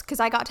you. Because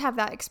I got to have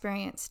that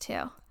experience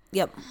too.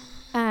 Yep.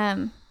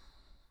 And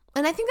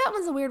I think that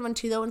one's a weird one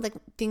too, though, when like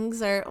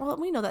things are, well,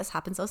 we know this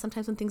happens though.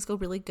 Sometimes when things go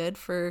really good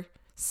for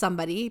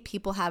somebody,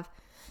 people have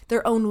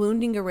their own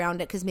wounding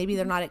around it because maybe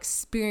they're not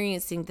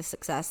experiencing the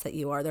success that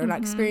you are. They're not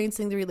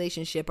experiencing the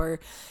relationship or,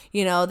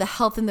 you know, the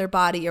health in their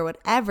body or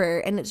whatever.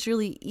 And it's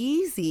really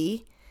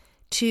easy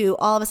to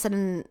all of a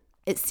sudden,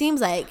 it seems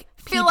like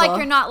feel like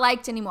you're not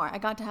liked anymore. I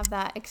got to have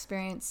that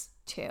experience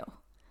too.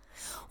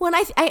 Well,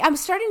 and I'm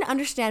starting to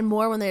understand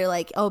more when they're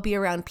like, oh, be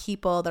around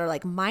people that are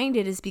like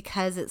minded, is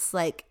because it's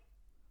like,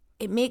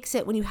 it makes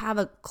it when you have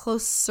a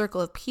close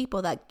circle of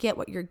people that get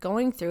what you're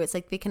going through. It's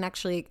like they can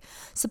actually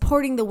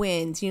supporting the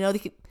wins, you know, they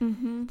could,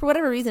 for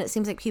whatever reason, it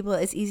seems like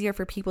it's easier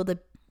for people to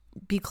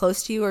be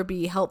close to you or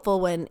be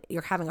helpful when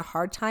you're having a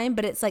hard time.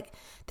 But it's like,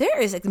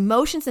 there is like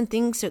emotions and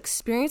things to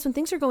experience when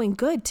things are going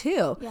good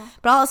too. Yeah.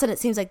 But all of a sudden it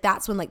seems like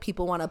that's when like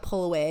people want to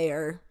pull away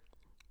or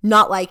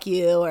not like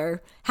you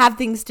or have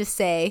things to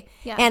say.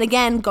 Yeah. And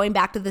again, going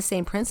back to the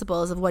same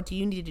principles of what do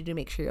you need to do to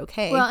make sure you're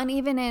okay. Well, and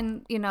even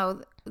in, you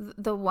know,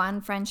 the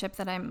one friendship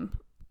that I'm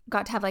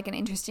got to have like an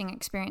interesting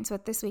experience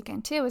with this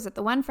weekend too, is that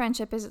the one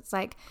friendship is, it's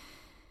like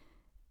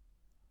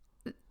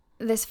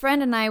this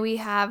friend and I, we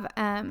have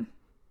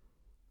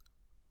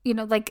you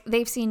know, like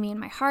they've seen me in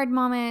my hard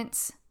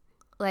moments,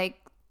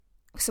 like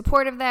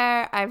supportive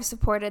there. I've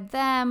supported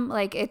them.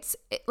 Like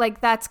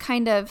like that's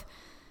kind of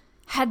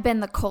had been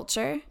the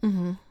culture.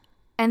 Mm-hmm.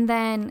 And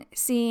then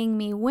seeing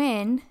me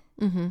win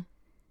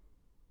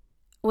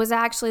was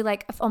actually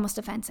like almost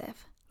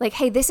offensive. Like,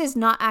 hey, this is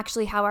not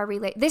actually how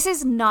this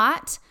is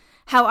not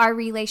how our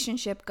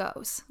relationship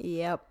goes.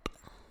 Yep.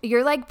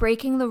 You're like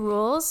breaking the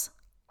rules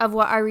of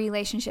what our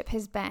relationship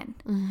has been.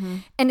 Mm-hmm.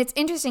 And it's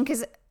interesting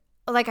because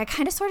like I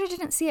kind of sort of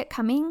didn't see it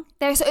coming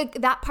there. So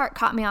that part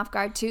caught me off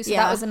guard too. So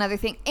that was another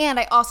thing. And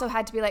I also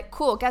had to be like,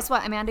 cool, guess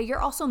what, Amanda?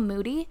 You're also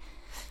moody.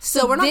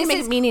 So we're not going to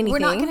make it mean anything. We're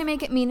not going to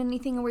make it mean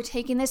anything. And we're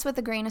taking this with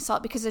a grain of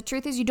salt because the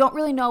truth is you don't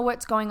really know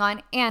what's going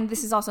on. And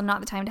this is also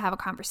not the time to have a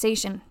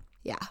conversation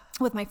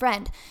with my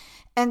friend.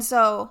 And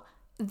so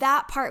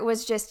that part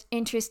was just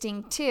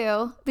interesting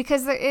too,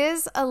 because there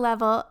is a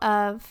level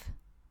of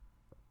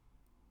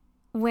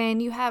when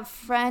you have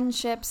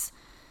friendships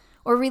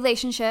or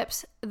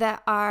relationships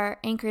that are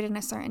anchored in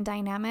a certain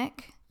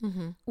dynamic,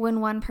 when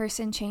one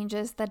person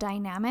changes the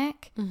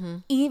dynamic,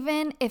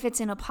 even if it's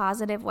in a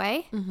positive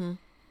way,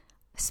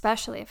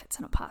 especially if it's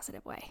in a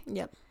positive way.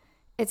 Yep.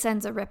 It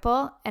sends a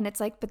ripple, and it's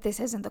like, but this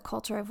isn't the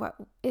culture of what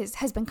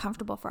has been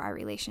comfortable for our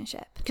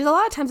relationship. Because a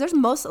lot of times,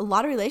 a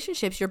lot of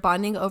relationships, you're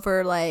bonding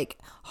over like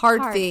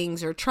hard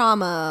things or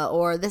trauma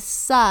or this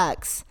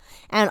sucks,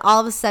 and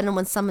all of a sudden,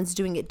 when someone's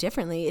doing it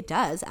differently, it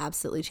does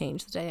absolutely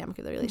change the dynamic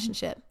of the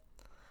relationship.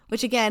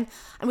 Which again,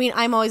 I mean,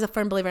 I'm always a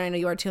firm believer, and I know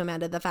you are too,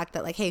 Amanda, the fact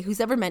that like, hey, who's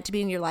ever meant to be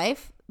in your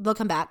life, they'll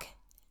come back.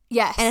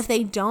 Yes. And if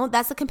they don't,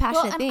 that's the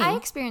compassionate thing. I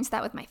experienced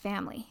that with my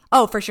family.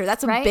 Oh, for sure.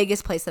 That's the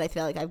biggest place that I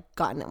feel like I've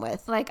gotten it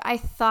with. Like I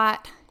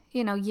thought,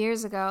 you know,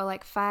 years ago,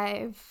 like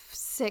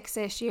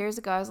 5-6-ish years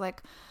ago, I was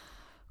like,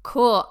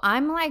 cool,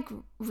 I'm like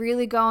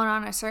really going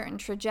on a certain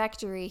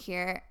trajectory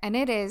here. And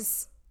it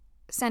is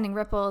sending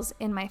ripples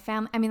in my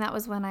family. I mean, that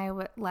was when I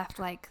left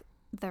like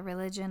the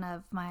religion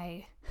of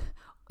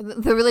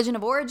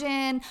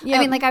origin. Yep. I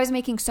mean, like I was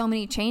making so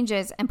many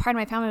changes, and part of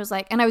my family was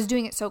like, and I was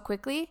doing it so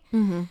quickly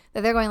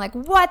that they're going like,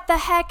 what the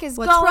heck is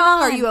going on? What's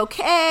wrong? Are you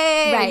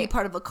okay? Right. Are you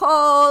part of a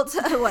cult?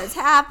 What's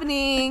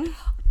happening?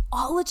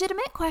 All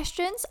legitimate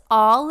questions.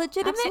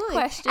 Absolutely.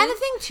 And the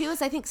thing too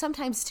is I think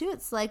sometimes too,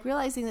 it's like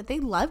realizing that they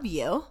love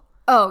you.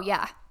 Oh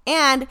yeah.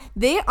 And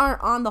they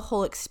aren't on the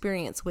whole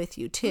experience with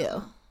you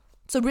too.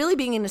 So really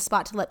being in a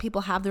spot to let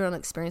people have their own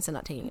experience and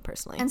not taking it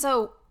personally. And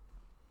so,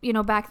 you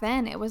know, back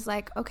then it was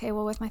like, okay,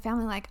 well, with my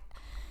family, like,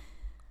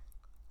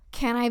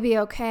 can I be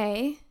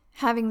okay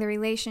having the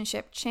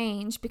relationship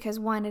change? Because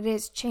one, it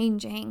is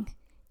changing.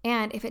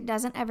 And if it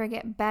doesn't ever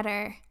get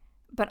better,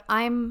 but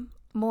I'm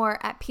more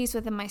at peace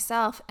within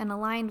myself and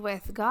aligned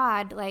with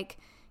God, like,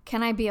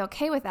 can I be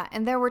okay with that?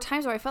 And there were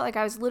times where I felt like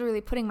I was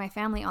literally putting my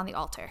family on the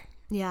altar.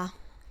 Yeah.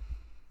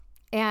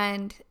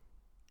 And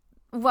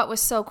what was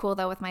so cool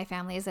though with my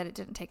family is that it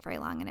didn't take very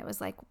long. And it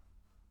was like,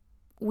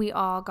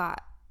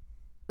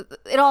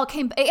 it all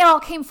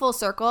came full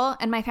circle,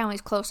 and my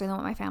family's closer than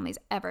what my family's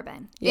ever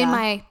been in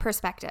my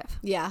perspective.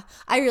 Yeah.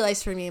 I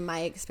realized for me in my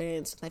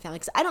experience with my family,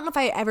 because I don't know if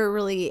I ever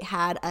really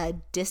had a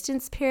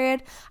distance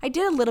period. I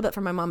did a little bit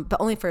for my mom,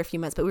 but only for a few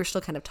months, but we were still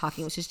kind of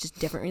talking, which is just a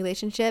different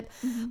relationship.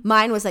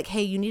 Mine was like,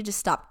 hey, you need to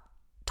stop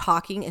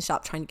talking and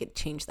stop trying to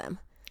change them.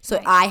 So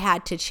I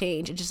had to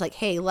change and just like,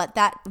 hey, let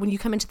that, when you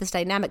come into this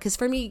dynamic, because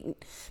for me,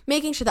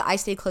 making sure that I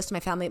stay close to my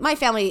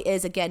family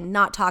is, again,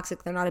 not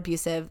toxic. They're not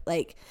abusive.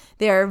 Like,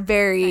 they're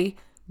very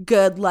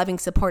good, loving,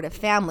 supportive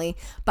family.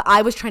 But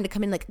I was trying to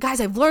come in like, guys,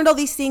 I've learned all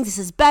these things. This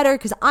is better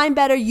because I'm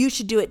better. You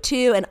should do it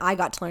too. And I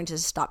got to learn to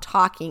stop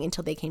talking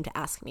until they came to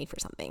ask me for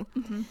something.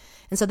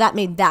 And so that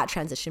made that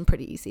transition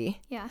pretty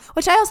easy. Yeah.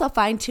 Which I also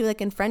find too, like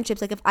in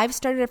friendships, like if I've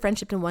started a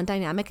friendship in one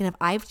dynamic and if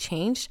I've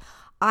changed,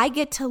 I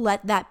get to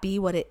let that be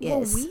what it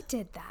is. Well, we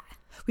did that.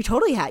 We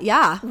totally had,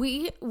 yeah.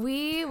 We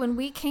when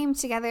we came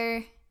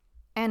together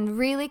and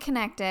really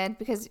connected,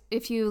 because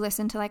if you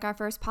listen to like our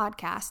first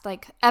podcast,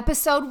 like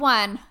episode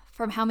 1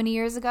 from how many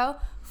years ago?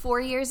 4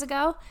 years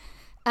ago.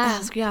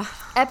 Yeah.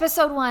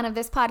 Episode 1 of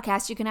this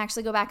podcast, you can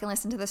actually go back and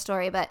listen to the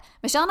story. But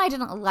Michelle and I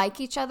didn't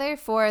like each other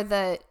for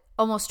the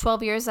almost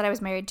 12 years that I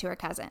was married to her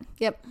cousin.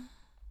 Yep.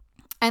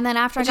 And then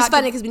after Which is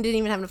funny because we didn't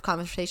even have enough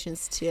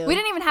conversations to we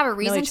didn't even have a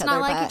reason to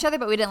not like each other,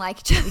 but we didn't like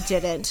each other. We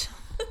didn't.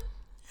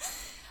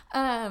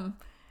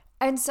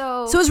 And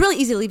so it was really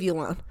easy to leave you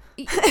alone.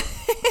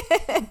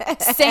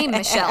 Same,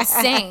 Michelle,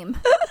 same.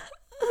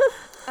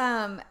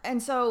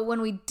 And so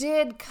when we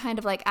did kind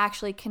of like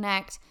actually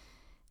connect,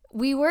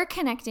 we were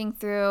connecting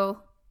through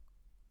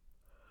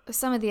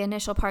some of the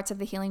initial parts of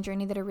the healing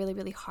journey that are really,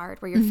 really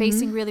hard, where you're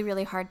facing really,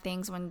 really hard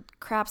things when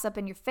crap's up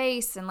in your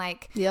face and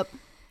like,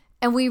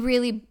 and we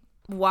really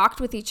walked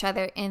with each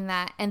other in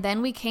that. And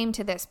then we came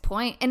to this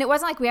point, and it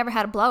wasn't like we ever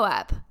had a blow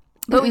up,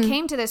 but we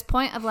came to this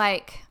point of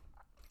like,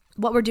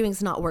 what we're doing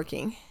is not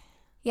working.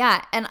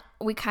 Yeah. And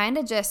we kind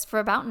of just, for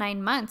about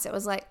 9 months, it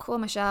was like, cool,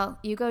 Michelle,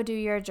 you go do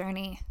your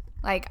journey.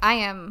 Like,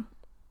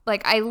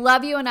 I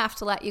love you enough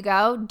to let you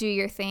go, do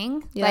your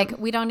thing. Yep. Like,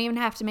 we don't even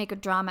have to make a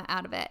drama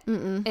out of it.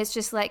 It's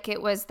just like,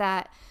 it was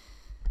that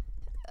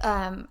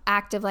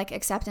act of like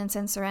acceptance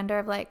and surrender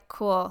of like,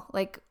 cool,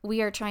 like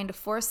we are trying to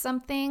force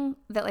something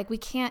that like we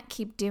can't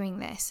keep doing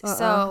this.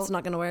 So it's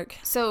not gonna work.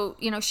 So,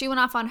 you know, she went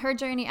off on her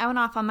journey, I went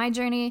off on my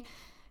journey,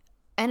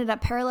 ended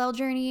up parallel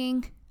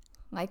journeying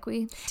like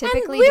we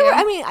typically do.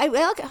 I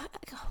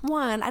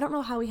don't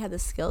know how we had the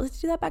skills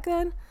to do that back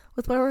then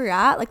with where we were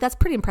at. Like, that's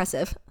pretty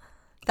impressive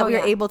that we were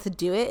able to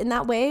do it in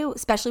that way,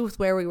 especially with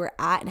where we were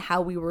at and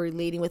how we were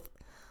relating with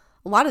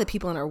a lot of the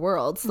people in our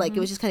worlds. Like,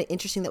 it was just kind of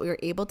interesting that we were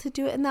able to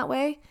do it in that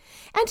way.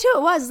 And two,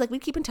 it was like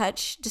we'd keep in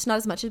touch, just not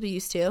as much as we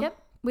used to. Yep.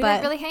 We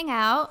didn't really hang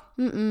out.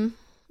 Maybe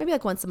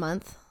like once a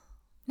month.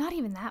 Not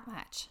even that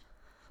much.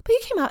 But you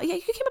came out. Yeah,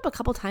 you came up a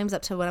couple times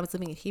up to when I was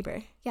living in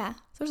Heber. Yeah. So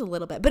there's a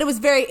little bit, but it was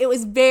very,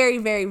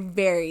 very,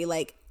 very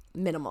like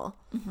minimal.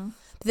 But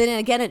then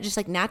again, it just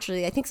like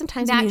naturally. I think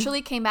sometimes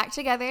came back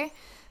together.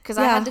 Because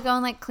I had to go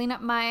and like clean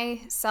up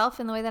myself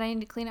in the way that I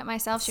needed to clean up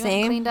myself. She went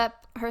and cleaned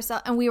up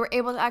herself. And we were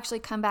able to actually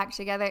come back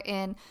together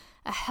in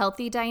a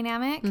healthy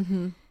dynamic.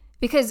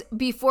 Because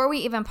before we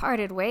even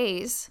parted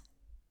ways,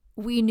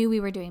 we knew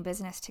we were doing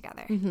business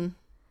together.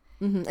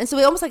 And so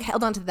we almost like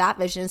held on to that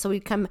vision. So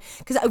we'd come,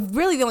 because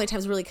really the only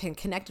times we really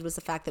connected was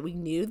the fact that we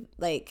knew,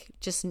 like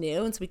just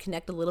knew. And so we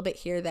connect a little bit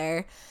here,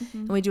 there.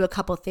 And we do a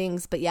couple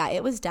things. But yeah,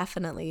 it was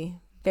definitely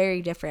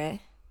very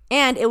different.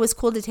 And it was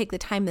cool to take the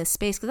time and the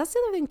space, because that's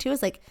the other thing too,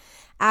 is like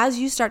as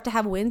you start to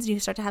have wins and you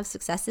start to have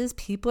successes,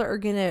 people are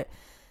going to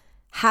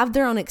have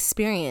their own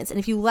experience. And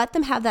if you let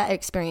them have that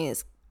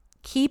experience,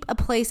 keep a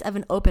place of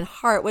an open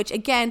heart, which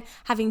again,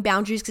 having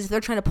boundaries, because if they're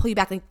trying to pull you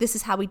back, like this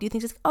is how we do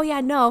things, it's like, oh yeah,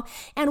 no,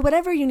 and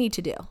whatever you need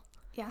to do.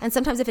 Yeah. And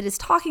sometimes if it is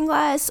talking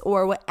less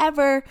or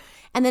whatever,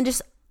 and then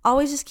just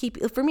always just keep,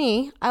 for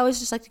me, I always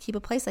just like to keep a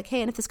place like,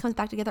 hey, and if this comes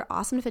back together,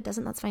 awesome. If it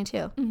doesn't, that's fine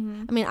too.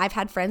 I mean, I've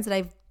had friends that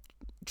I've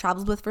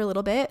traveled with for a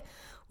little bit,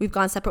 we've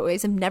gone separate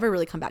ways and never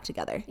really come back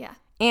together. Yeah.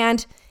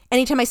 And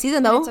anytime I see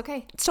them though, it's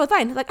okay. It's totally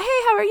fine. Like, hey,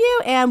 how are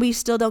you? And we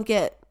still don't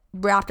get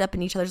wrapped up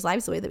in each other's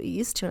lives the way that we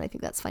used to. And I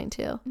think that's fine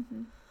too.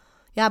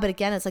 Yeah. But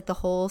again, it's like the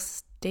whole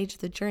stage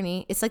of the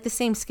journey. It's like the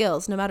same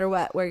skills, no matter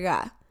where you're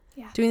at.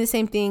 Yeah. Doing the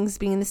same things,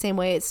 being the same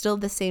way. It's still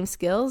the same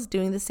skills,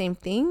 doing the same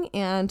thing.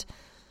 And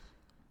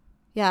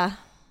yeah,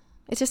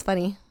 it's just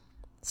funny.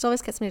 It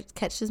always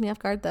catches me off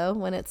guard though,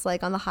 when it's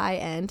like on the high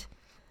end.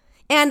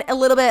 And a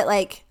little bit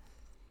like,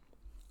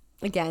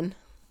 again,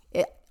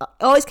 it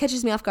always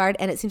catches me off guard,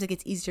 and it seems like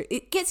it's easier.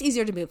 It gets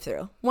easier to move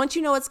through. Once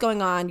you know what's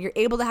going on, you're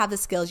able to have the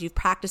skills, you've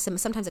practiced them.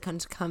 Sometimes it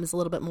comes a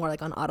little bit more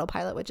like on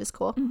autopilot, which is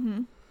cool.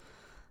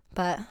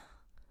 But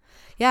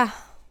yeah,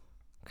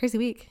 crazy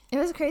week. It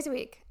was a crazy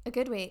week. A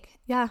good week.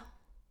 Yeah.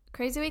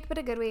 Crazy week, but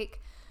a good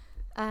week.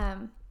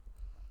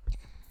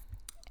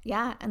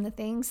 Yeah, and the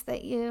things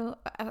that you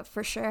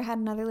for sure had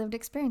another lived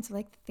experience,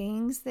 like the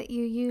things that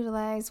you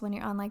utilize when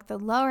you're on like the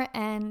lower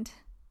end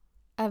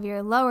of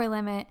your lower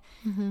limit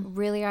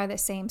really are the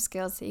same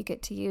skills that you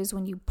get to use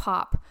when you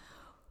pop.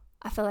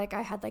 I feel like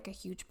I had like a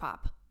huge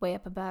pop way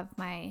up above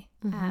my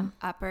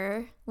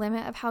upper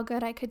limit of how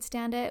good I could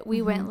stand it.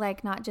 We went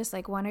like not just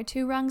like 1 or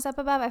 2 rungs up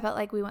above. I felt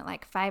like we went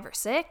like 5 or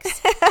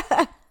 6.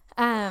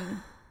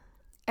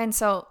 And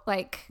so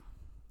like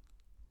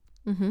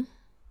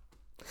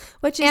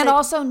which is and like,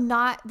 also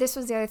not, this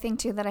was the other thing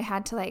too that I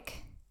had to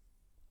like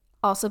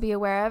also be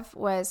aware of,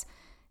 was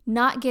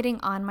not getting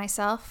on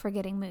myself for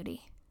getting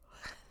moody.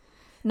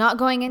 Not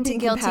going into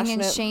guilting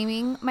and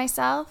shaming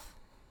myself.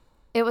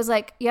 It was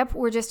like, yep,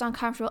 we're just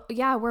uncomfortable.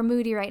 Yeah, we're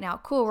moody right now.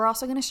 Cool. We're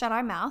also going to shut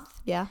our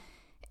mouth. Yeah.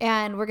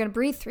 And we're going to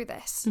breathe through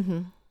this.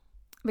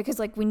 Because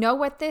like we know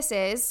what this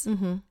is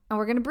and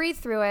we're going to breathe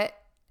through it,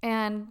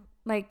 and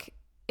like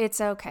it's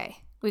okay.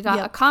 We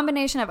got a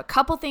combination of a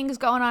couple things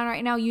going on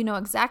right now. You know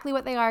exactly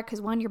what they are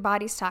because one, your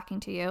body's talking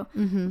to you.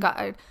 Got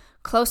a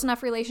close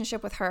enough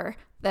relationship with her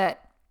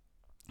that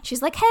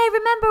she's like, hey,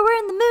 remember we're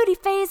in the moody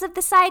phase of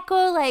the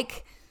cycle.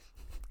 Like,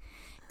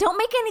 don't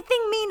make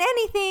anything mean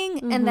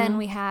anything. And then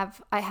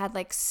I had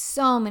like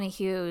so many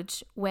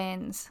huge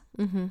wins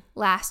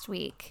last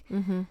week.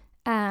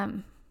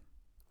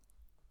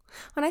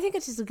 And I think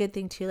it's just a good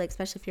thing too, like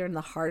especially if you're in the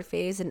hard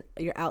phase and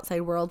your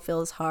outside world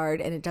feels hard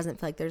and it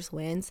doesn't feel like there's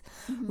wins,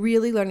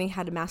 really learning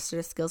how to master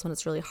the skills when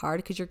it's really hard,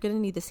 because you're going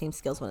to need the same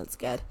skills when it's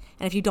good.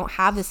 And if you don't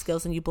have the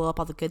skills and you blow up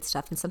all the good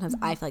stuff, and sometimes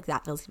I feel like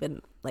that feels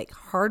even like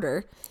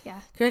harder. Yeah.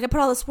 You're like, I put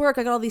all this work,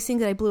 I got all these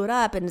things, and I blew it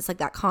up, and it's like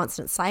that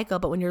constant cycle.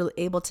 But when you're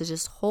able to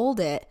just hold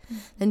it,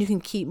 then you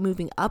can keep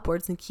moving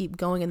upwards and keep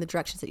going in the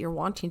directions that you're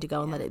wanting to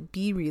go and let it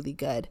be really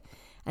good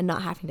and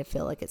not having to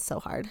feel like it's so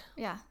hard.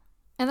 Yeah.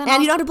 And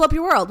you don't have to blow up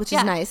your world, which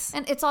is nice.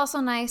 And it's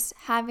also nice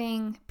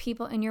having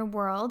people in your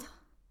world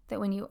that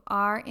when you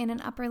are in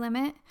an upper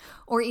limit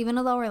or even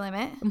a lower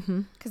limit,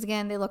 because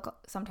again,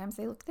 sometimes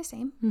they look the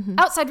same.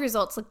 Outside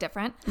results look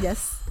different.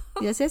 Yes.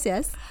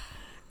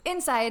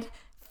 Inside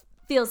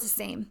feels the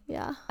same.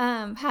 Yeah.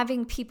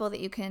 Having people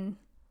that you can,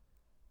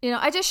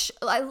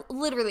 I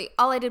literally,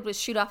 all I did was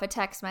shoot off a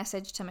text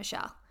message to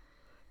Michelle.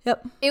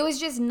 Yep. It was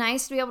just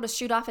nice to be able to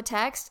shoot off a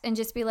text and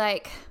just be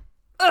like,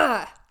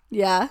 ugh.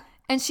 Yeah.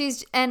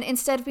 And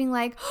instead of being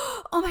like,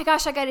 oh my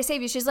gosh, I got to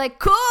save you, she's like,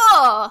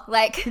 cool.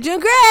 Like, you're doing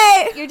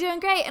great. You're doing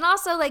great. And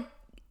also, like,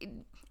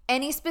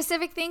 any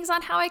specific things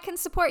on how I can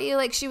support you?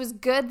 Like, she was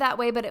good that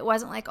way, but it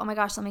wasn't like, oh my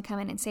gosh, let me come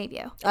in and save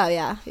you. Oh,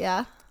 yeah.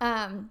 Yeah.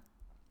 And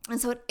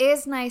so it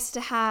is nice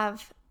to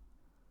have,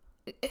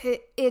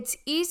 it's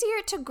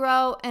easier to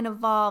grow and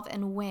evolve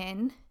and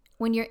win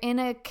when you're in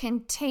a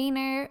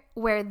container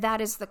where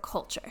that is the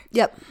culture.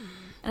 Yep.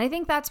 And I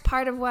think that's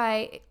part of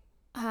why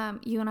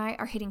you and I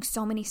are hitting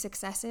so many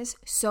successes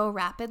so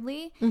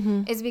rapidly,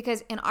 is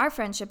because in our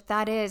friendship,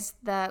 that is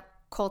the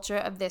culture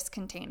of this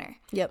container.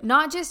 Yep.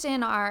 Not just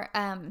in our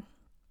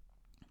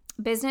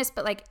business,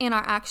 but like in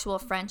our actual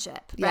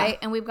friendship, right?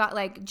 And we've got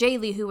like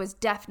Jaylee, who was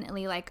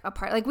definitely like a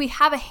part. Like, we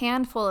have a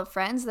handful of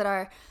friends that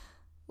are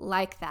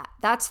like that.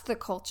 That's the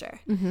culture.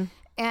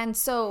 And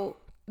so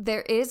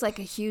there is like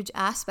a huge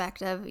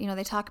aspect of, you know,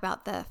 they talk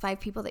about the 5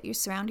 people that you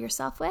surround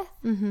yourself with.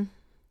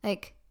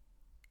 Like,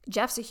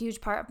 Jeff's a huge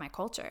part of my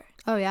culture.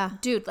 Oh, yeah.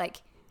 Dude,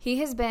 like, he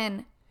has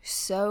been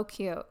so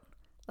cute.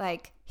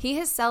 Like, he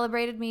has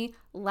celebrated me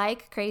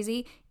like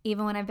crazy,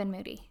 even when I've been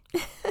moody.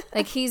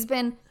 Like, he's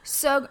been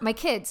so... My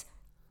kids,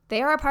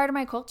 they are a part of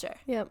my culture.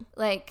 Yep.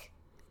 Like,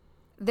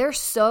 they're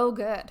so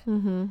good.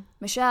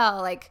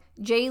 Michelle, like,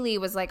 Jaylee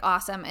was, like,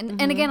 awesome.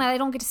 And again, I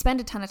don't get to spend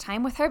a ton of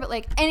time with her, but,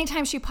 like,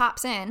 anytime she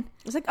pops in...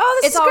 It's like, oh,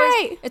 this is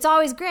great. It's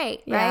always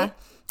great, Yeah. right?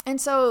 And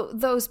so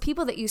those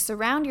people that you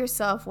surround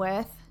yourself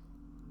with,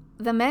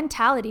 the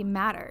mentality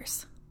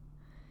matters.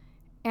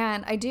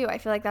 And I feel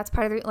like that's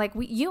part of the, like,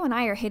 you and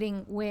I are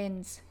hitting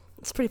wins.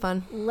 It's pretty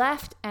fun.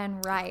 Left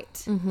and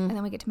right. And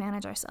then we get to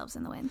manage ourselves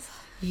in the wins.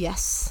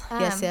 Yes.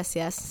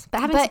 Yes. But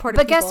having supportive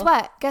but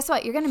people. guess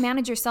what? You're going to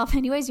manage yourself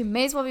anyways. You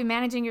may as well be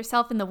managing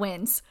yourself in the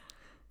wins.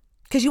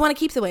 Because you want to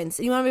keep the wins.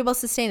 You want to be able to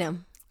sustain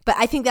them. But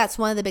I think that's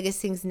one of the biggest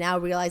things now,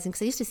 realizing,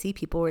 because I used to see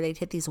people where they'd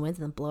hit these wins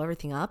and then blow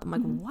everything up. I'm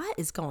like, what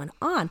is going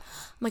on? I'm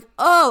like,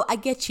 oh, I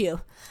get you.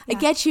 Yeah. I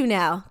get you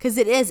now. Because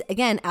it is,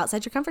 again,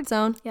 outside your comfort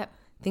zone. Yep.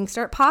 Things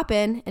start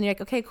popping and you're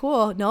like, okay,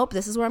 cool. Nope,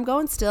 this is where I'm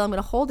going still. I'm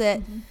going to hold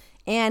it.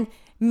 And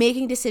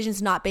making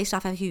decisions not based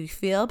off of who you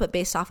feel, but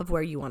based off of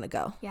where you want to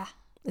go. Yeah.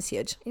 It's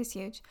huge. It's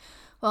huge.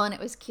 Well, and it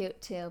was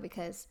cute too,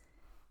 because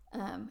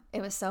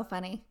it was so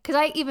funny. Because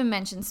I even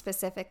mentioned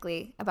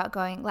specifically about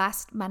going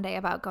last Monday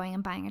about going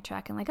and buying a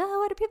truck and like, oh,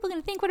 what are people going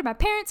to think? What are my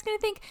parents going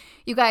to think?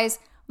 You guys,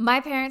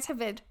 my parents have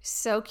been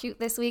so cute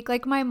this week.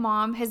 Like, my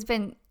mom has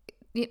been,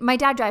 my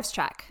dad drives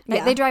truck.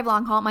 Yeah. They drive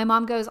long haul. My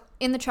mom goes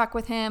in the truck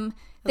with him.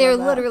 They're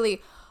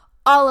literally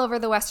all over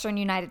the Western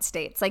United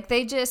States. Like,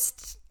 they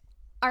just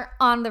are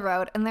on the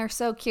road and they're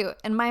so cute.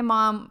 And my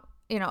mom,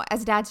 you know,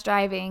 as dad's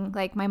driving,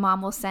 like, my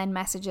mom will send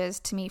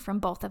messages to me from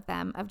both of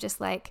them of just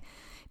like,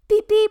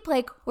 beep, beep,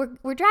 like,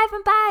 we're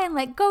driving by and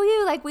like, go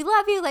you, like, we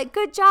love you, like,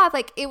 good job.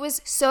 Like, it was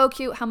so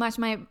cute how much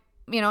my,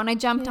 you know, and I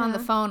jumped on the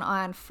phone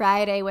on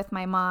Friday with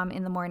my mom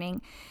in the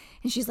morning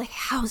and she's like,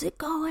 how's it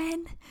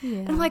going? Yeah.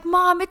 And I'm like,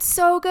 Mom, it's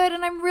so good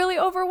and I'm really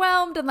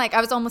overwhelmed. And like, I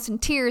was almost in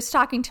tears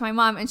talking to my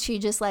mom and she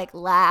just like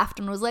laughed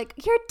and was like,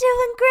 you're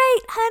doing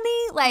great,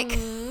 honey.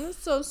 Like,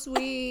 so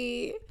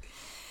sweet.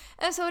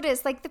 And so it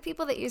is, like, the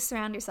people that you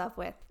surround yourself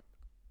with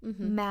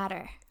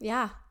matter.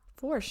 Yeah,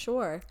 for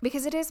sure.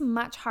 Because it is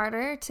much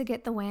harder to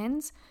get the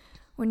wins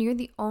when you're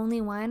the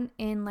only one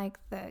in like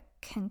the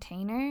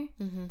container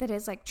that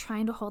is like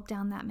trying to hold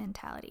down that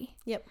mentality.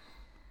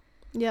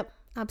 Yep,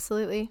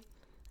 absolutely.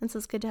 And so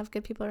it's good to have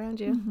good people around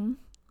you.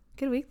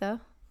 Good week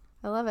though.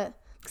 I love it.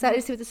 Excited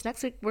to see what this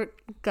next week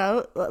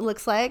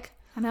looks like.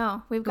 I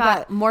know. We've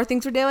got more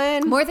things we're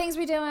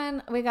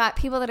doing. We got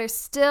people that are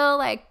still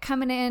like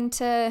coming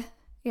into,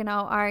 you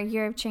know, our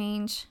Year of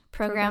Change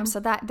program. So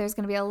that there's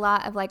going to be a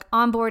lot of like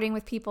onboarding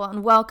with people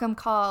and welcome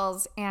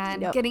calls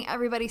and getting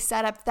everybody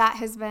set up. That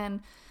has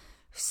been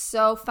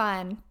so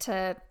fun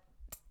to,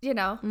 you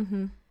know,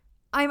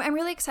 I'm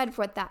really excited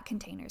for what that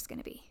container is going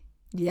to be.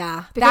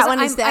 Yeah. Because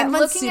I'm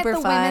looking super at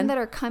the fun. women that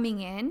are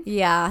coming in.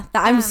 Yeah.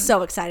 I'm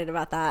so excited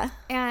about that.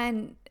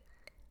 And,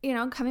 you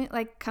know, coming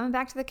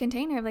back to the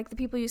container, like the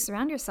people you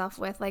surround yourself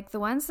with, like the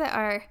ones that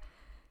are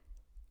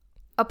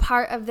a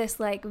part of this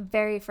like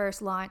very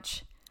first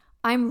launch,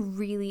 I'm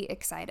really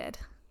excited.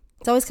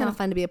 It's always kind of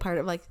fun to be a part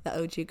of like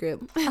the OG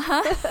group.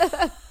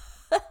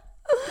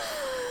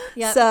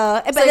 Yeah.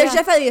 But there's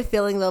definitely a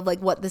feeling of like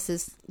what this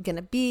is going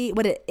to be,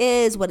 what it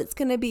is, what it's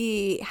going to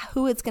be,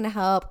 who it's going to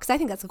help. Because I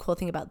think that's the cool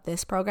thing about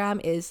this program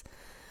is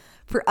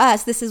for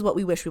us, this is what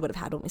we wish we would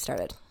have had when we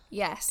started.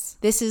 Yes.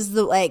 This is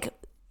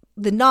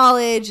the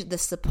knowledge, the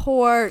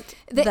support,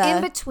 the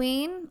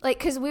in-between, like,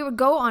 because we would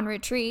go on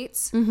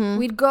retreats,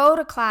 we'd go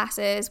to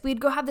classes, we'd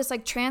go have this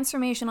like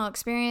transformational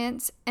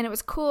experience and it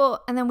was cool,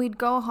 and then we'd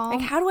go home.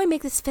 Like, how do I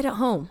make this fit at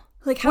home?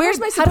 Like, where's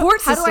my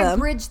support system? How do I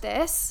bridge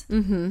this?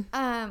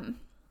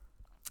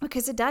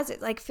 Because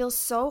it like feels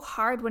so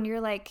hard when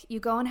you're like,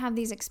 you go and have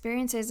these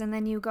experiences and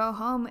then you go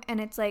home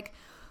and it's like,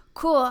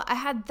 cool, I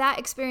had that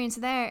experience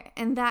there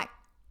and that,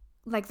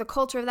 like the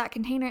culture of that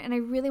container, and I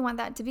really want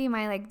that to be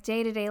my like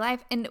day-to-day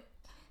life. And it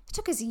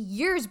took us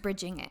years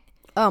bridging it.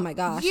 Oh my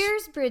gosh.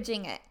 Years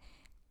bridging it.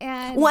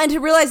 And to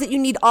realize that you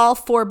need all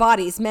 4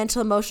 bodies,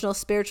 mental, emotional,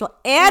 spiritual,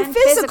 and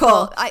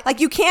physical. Like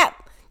you can't,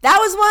 that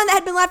was one that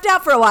had been left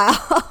out for a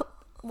while.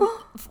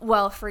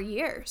 Well, for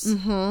years.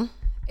 Mm-hmm.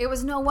 It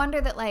was no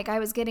wonder that like I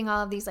was getting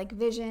all of these like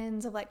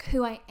visions of like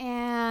who I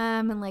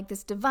am and like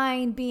this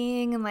divine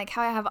being and like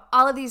how I have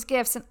all of these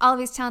gifts and all of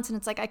these talents. And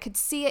it's like I could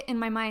see it in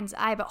my mind's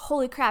eye, but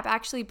holy crap,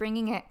 actually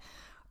bringing it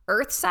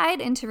earth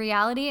side into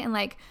reality. And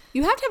like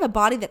you have to have a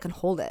body that can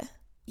hold it.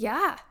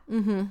 Yeah.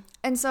 Mm-hmm.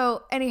 And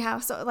so anyhow,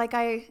 so like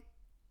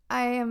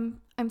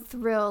I'm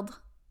thrilled.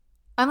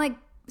 I'm like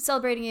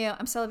celebrating you.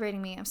 I'm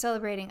celebrating me. I'm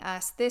celebrating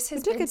us. This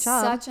has been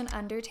such an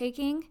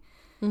undertaking.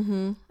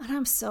 Mm-hmm. And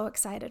I'm so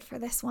excited for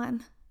this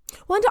one.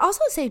 Well, and to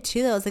also say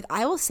too, though, is like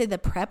I will say the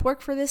prep work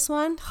for this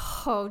one.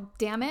 Oh,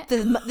 damn it!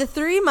 The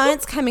 3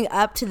 months coming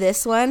up to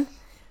this one,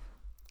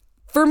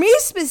 for me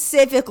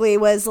specifically,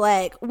 was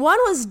like one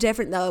was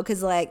different though,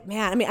 because like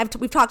man, I mean,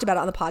 we've talked about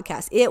it on the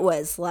podcast. It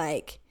was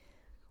like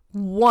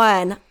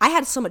one, I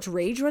had so much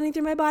rage running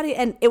through my body,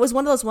 and it was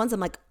one of those ones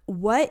I'm like,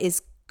 what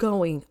is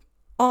going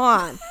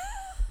on?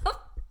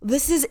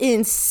 This is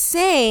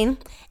insane.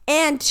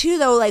 And 2,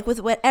 though, like with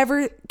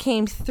whatever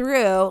came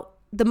through,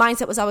 the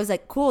mindset was always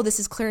like, cool, this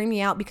is clearing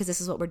me out because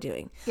this is what we're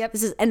doing. Yep.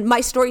 And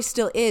my story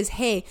still is,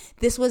 hey,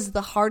 this was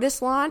the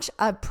hardest launch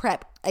of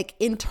prep, like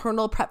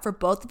internal prep for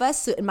both of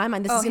us. So in my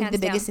mind, this is going to be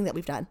the biggest thing that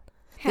we've done.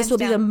 This will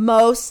be the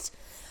most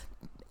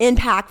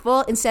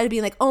impactful. Instead of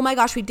being like, oh my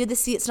gosh, we did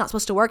this, see, it's not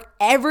supposed to work.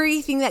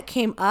 Everything that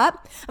came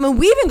up. I mean,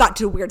 we even got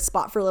to a weird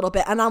spot for a little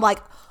bit. And I'm like,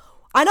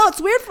 I know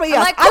it's weird for you.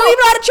 Like, cool. I don't even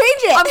know how to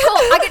change it. I'm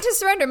cool. I get to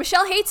surrender.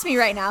 Michelle hates me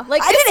right now.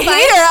 Like I didn't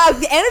hate her.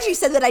 The energy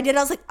said that I did. I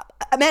was like,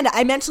 Amanda,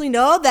 I mentally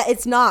know that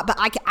it's not, but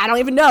I don't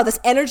even know.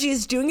 This energy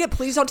is doing it.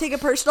 Please don't take it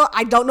personal.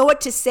 I don't know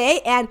what to say.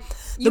 And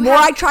the more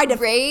I tried to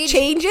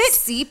change it,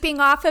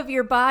 seeping off of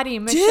your body,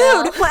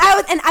 Michelle. Dude. Well,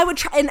 I would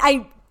try, and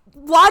I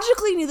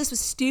logically knew this was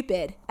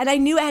stupid, and I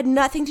knew it had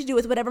nothing to do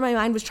with whatever my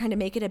mind was trying to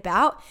make it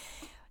about.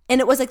 And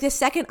it was like this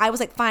second, I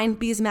was like, fine,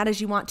 be as mad as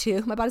you want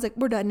to. My body's like,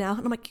 we're done now.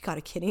 And I'm like, you gotta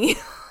kidding me.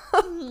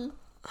 Mm-hmm.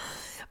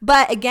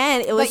 But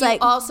again, it was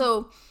like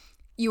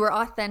you were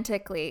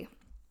authentically.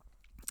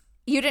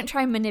 You didn't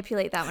try and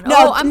manipulate that one.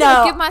 No, I'm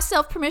gonna give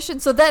myself permission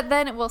so that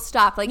then it will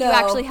stop. Like you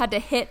actually had to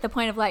hit the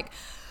point of like,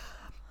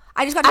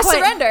 I just got to I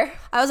surrender.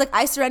 I was like,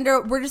 I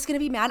surrender. We're just gonna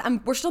be mad.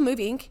 We're still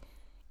moving,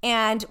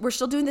 and we're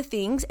still doing the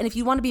things. And if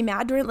you want to be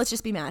mad during it, let's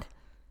just be mad.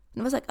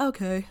 And I was like,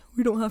 okay,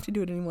 we don't have to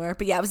do it anymore.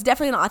 But yeah, it was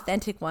definitely an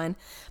authentic one.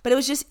 But it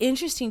was just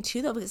interesting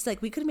too, though, because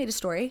like we could have made a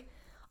story.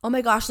 Oh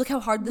my gosh, look how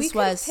hard this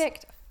was. We could have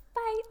picked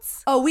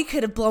fights. Oh, we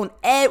could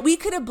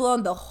have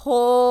blown the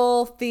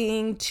whole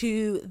thing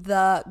to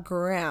the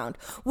ground.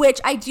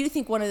 Which I do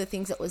think one of the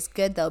things that was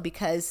good though,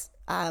 because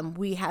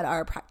we had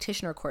our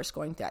practitioner course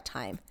going through that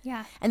time.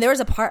 Yeah. And there was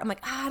a part I'm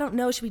like, I don't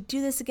know, should we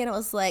do this again? It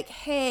was like,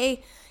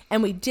 hey,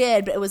 and we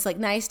did, but it was like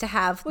nice to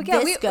have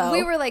this go.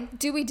 We were like,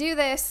 do we do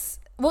this?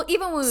 Well,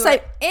 even when we were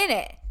in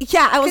it.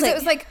 Yeah, I was like, it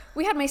was like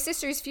we had my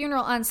sister's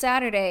funeral on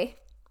Saturday.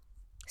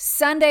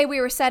 Sunday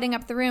we were setting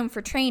up the room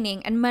for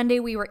training, and Monday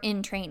we were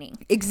in training.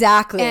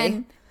 Exactly.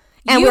 And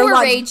you were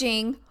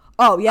raging.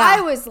 Oh yeah.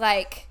 I was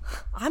like,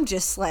 I'm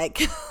just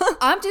like,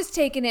 I'm just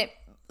taking it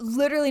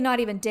literally not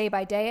even day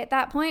by day at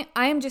that point.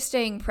 I'm just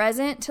staying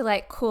present to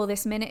like, cool,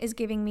 this minute is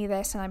giving me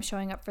this, and I'm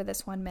showing up for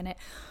this 1 minute.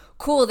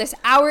 Cool, this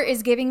hour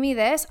is giving me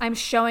this. I'm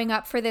showing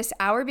up for this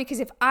hour, because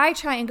if I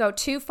try and go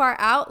too far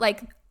out,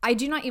 like I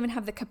do not even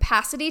have the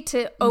capacity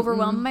to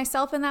overwhelm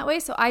myself in that way.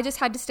 So I just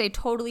had to stay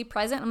totally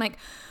present. I'm like,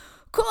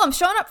 cool, I'm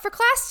showing up for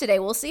class today.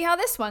 We'll see how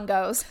this one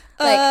goes.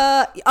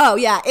 Like, oh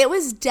yeah, it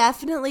was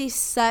definitely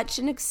such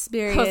an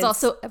experience. It was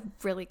also a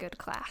really good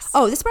class.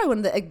 Oh, this is probably one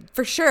of the,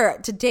 for sure,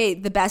 to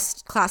date, the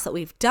best class that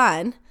we've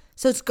done.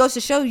 So it goes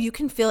to show you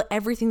can feel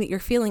everything that you're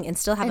feeling and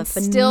still have a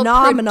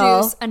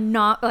phenomenal,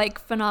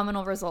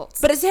 phenomenal results.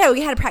 But it's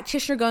we had a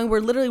practitioner going. We're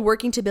literally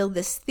working to build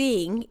this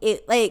thing.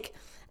 It like.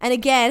 And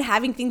again,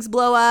 having things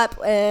blow up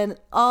and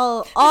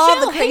all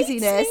the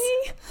craziness.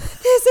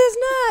 This is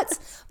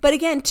nuts. But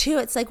again, too,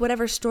 it's like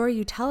whatever story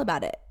you tell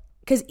about it.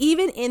 Because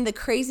even in the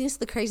craziness,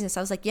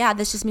 I was like, yeah,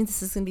 this just means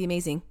this is going to be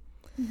amazing.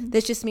 Mm-hmm.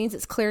 This just means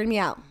it's clearing me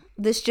out.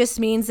 This just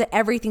means that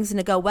everything's going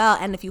to go well.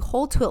 And if you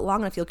hold to it long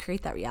enough, you'll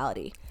create that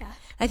reality. Yeah.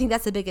 I think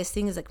that's the biggest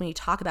thing is like when you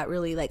talk about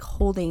really like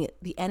holding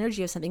the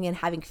energy of something and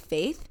having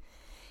faith,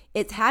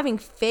 it's having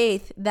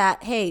faith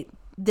that, hey,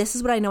 this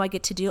is what I know I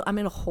get to do. I'm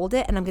going to hold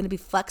it, and I'm going to be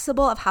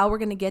flexible of how we're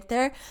going to get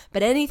there.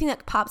 But anything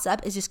that pops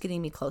up is just getting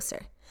me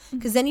closer.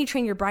 Because then you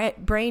train your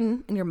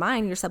brain and your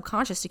mind, your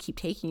subconscious to keep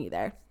taking you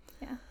there.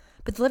 Yeah.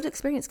 But the lived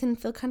experience can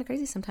feel kind of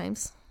crazy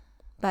sometimes.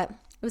 But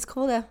it was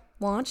cool to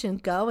launch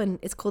and go, and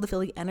it's cool to feel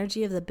the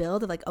energy of the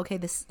build of like, okay,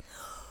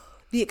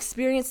 the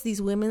experience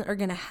these women are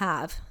going to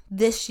have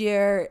this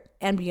year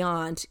and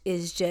beyond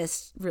is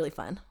just really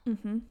fun.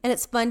 Mm-hmm. And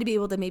it's fun to be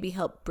able to maybe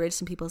help bridge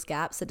some people's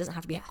gaps. So it doesn't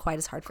have to be quite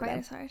as hard for them. Quite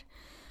as hard.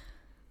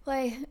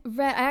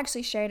 Well, I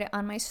actually shared it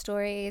on my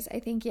stories, I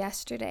think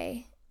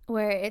yesterday,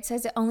 where it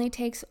says it only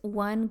takes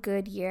one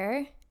good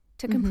year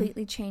to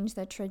completely change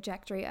the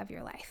trajectory of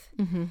your life.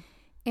 Mm-hmm.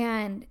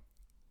 And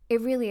It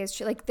really is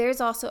true. Like,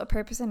 there's also a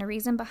purpose and a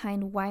reason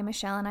behind why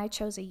Michelle and I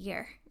chose a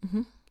year.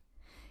 Mm-hmm.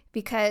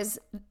 Because,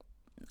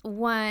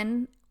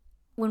 one,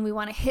 when we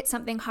want to hit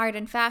something hard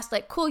and fast,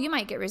 like, cool, you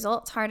might get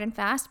results hard and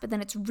fast, but then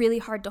it's really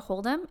hard to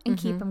hold them and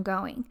keep them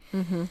going.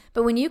 Mm-hmm.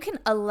 But when you can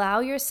allow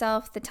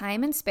yourself the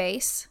time and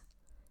space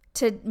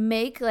to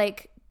make,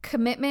 like,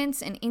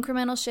 commitments and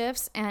incremental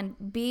shifts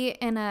and be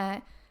in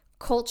a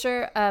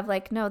culture of,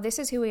 like, no, this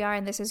is who we are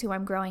and this is who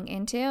I'm growing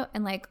into,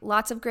 and, like,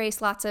 lots of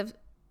grace, lots of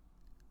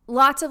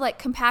like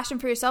compassion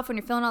for yourself when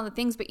you're feeling all the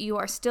things, but you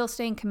are still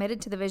staying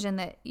committed to the vision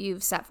that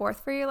you've set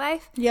forth for your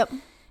life. Yep.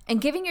 And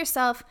giving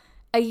yourself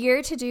a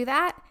year to do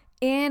that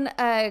in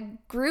a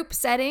group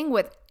setting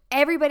with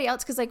everybody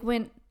else. Because, like,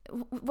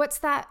 what's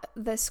that,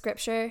 the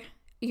scripture?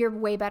 You're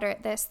way better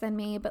at this than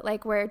me, but,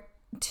 like, where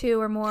two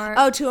or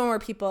more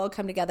people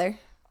come together.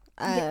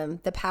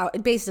 The power,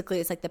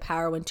 basically, it's like the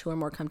power when two or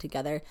more come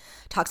together.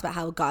 Talks about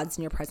how God's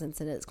in your presence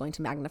and it's going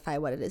to magnify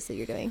what it is that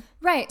you're doing.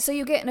 Right. So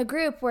you get in a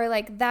group where,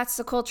 like, that's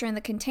the culture in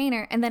the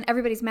container, and then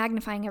everybody's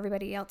magnifying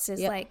everybody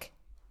else's like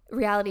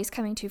realities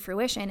coming to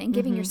fruition, and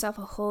giving yourself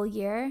a whole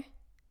year.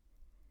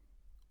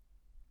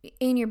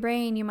 In your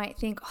brain, you might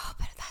think, oh,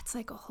 but that's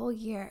like a whole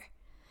year.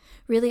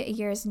 Really, a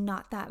year is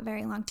not that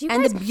very long.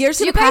 The year's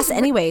going to pass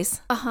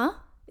anyways. Uh-huh.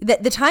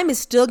 The time is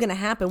still going to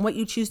happen, what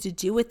you choose to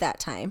do with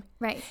that time.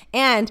 Right.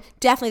 And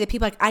definitely the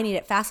people like, I need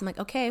it fast. I'm like,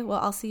 okay, well,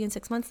 I'll see you in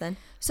 6 months then.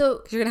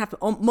 So you're going to have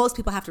to, most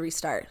people have to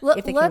restart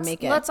if they can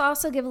make it. Let's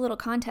also give a little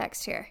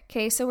context here.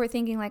 Okay. So we're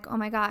thinking like, oh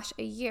my gosh,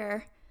 a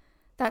year,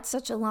 that's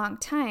such a long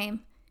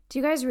time. Do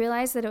you guys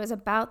realize that it was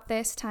about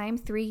this time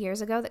 3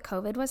 years ago that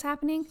COVID was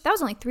happening? That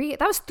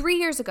was 3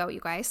 years ago,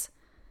 you guys.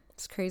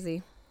 It's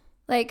crazy.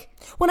 Like,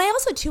 when I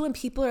also too, when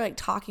people are like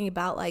talking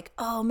about like,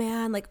 oh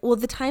man, like, well,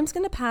 the time's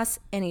going to pass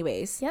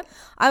anyways. Yep.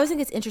 I always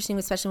think it's interesting,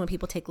 especially when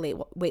people take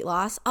weight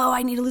loss. Oh,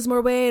 I need to lose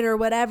more weight or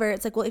whatever.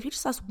 It's like, well, if you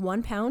just lost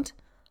 1 pound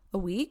a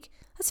week,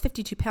 that's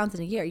 52 pounds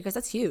in a year. You guys,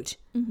 that's huge.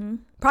 Mm-hmm.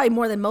 Probably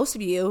more than most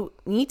of you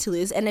need to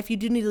lose. And if you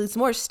do need to lose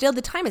more, still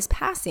the time is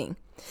passing.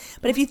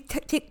 But if you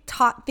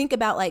think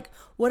about like,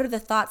 what are the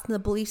thoughts and the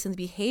beliefs and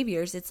the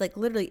behaviors? It's like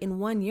literally in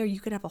 1 year,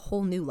 you could have a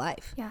whole new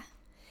life. Yeah.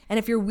 And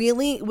if you're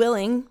really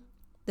willing,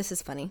 this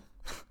is funny,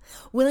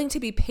 willing to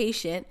be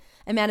patient.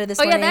 Amanda, this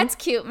morning. Oh, yeah, that's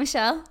cute,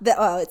 Michelle.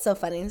 It's so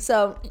funny.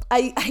 So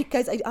I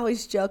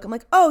always joke. I'm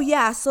like, oh,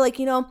 yeah. So, like,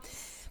 you know,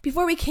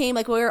 before we came,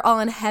 like, we were all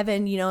in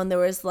heaven, you know, and there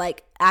was,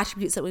 like,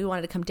 attributes that we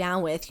wanted to come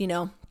down with, you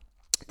know.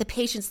 The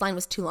patience line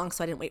was too long,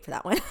 so I didn't wait for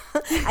that one.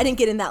 I didn't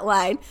get in that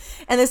line.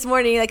 And this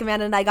morning, like,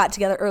 Amanda and I got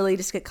together early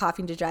just to get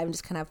coffee and to drive and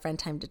just kind of have friend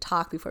time to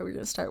talk before we were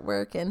going to start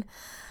work. And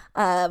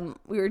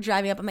we were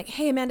driving up. I'm like,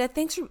 hey, Amanda,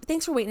 thanks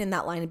for waiting in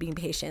that line and being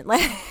patient.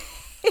 Like,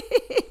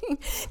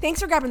 thanks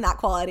for grabbing that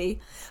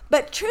quality.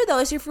 But true though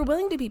is if you're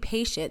willing to be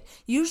patient,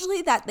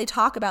 usually that they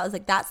talk about is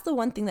like that's the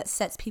one thing that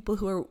sets people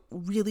who are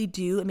really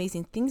do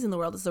amazing things in the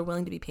world is they're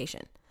willing to be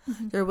patient.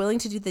 Mm-hmm. They're willing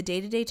to do the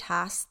day-to-day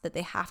tasks that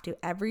they have to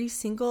every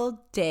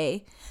single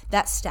day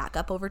that stack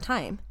up over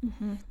time.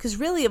 Because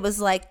really it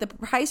was like the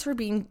price for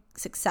being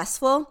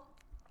successful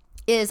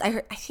is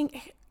I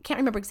can't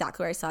remember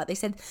exactly where I saw it. They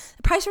said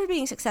the price for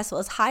being successful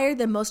is higher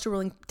than most are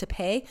willing to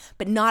pay,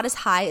 but not as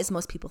high as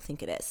most people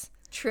think it is.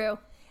 True.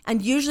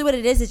 And usually what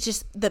it is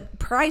just the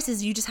price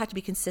is you just have to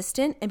be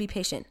consistent and be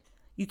patient.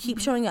 You keep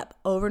showing up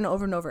over and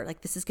over and over.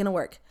 Like, this is going to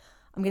work.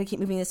 I'm going to keep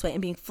moving this way and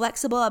being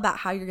flexible about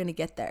how you're going to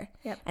get there.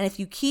 Yep. And if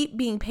you keep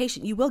being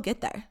patient, you will get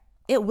there.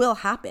 It will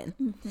happen.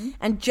 Mm-hmm.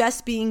 And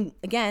just being,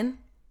 again,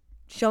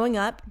 showing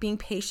up, being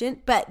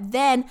patient. But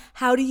then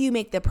how do you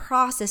make the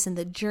process and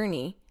the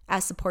journey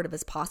as supportive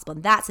as possible?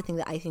 And that's the thing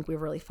that I think we're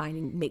really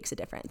finding makes a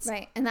difference.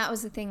 Right. And that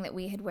was the thing that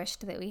we had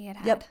wished that we had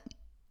had. Yep.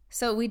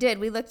 So we did.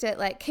 We looked at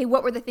like, hey,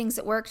 what were the things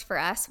that worked for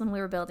us when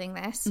we were building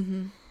this?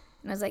 Mm-hmm.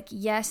 And I was like,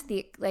 yes,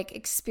 the like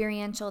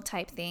experiential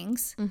type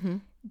things,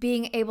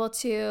 being able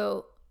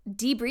to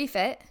debrief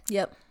it,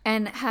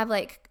 and have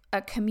like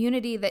a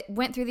community that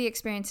went through the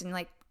experience and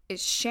like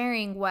is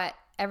sharing what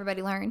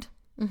everybody learned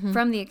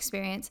from the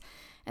experience,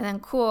 and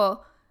then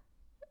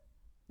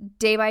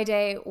day by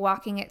day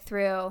walking it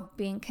through,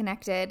 being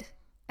connected,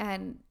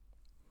 and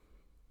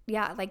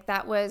yeah, like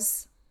that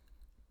was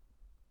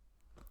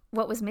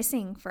what was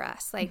missing for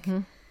us. Like,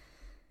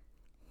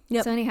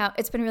 so anyhow,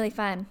 it's been really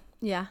fun.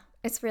 Yeah.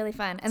 It's really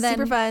fun. And then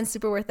super fun,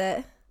 super worth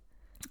it.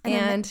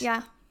 And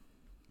yeah.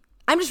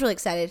 I'm just really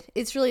excited.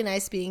 It's really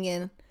nice being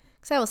in,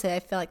 because I will say I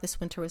feel like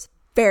this winter was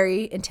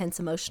very intense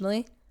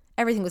emotionally.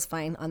 Everything was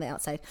fine on the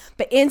outside,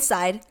 but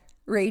inside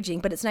raging.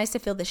 But it's nice to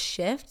feel the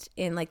shift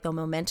in like the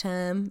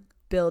momentum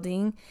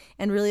building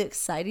and really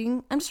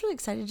exciting. I'm just really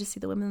excited to see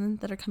the women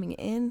that are coming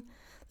in,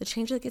 the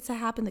change that gets to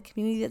happen, the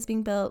community that's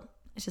being built.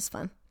 It's just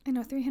fun. I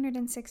know,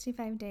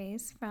 365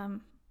 days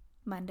from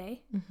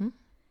Monday.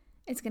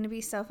 It's going to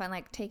be so fun,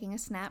 like taking a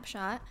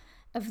snapshot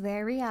of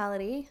their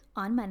reality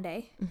on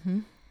Monday.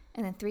 And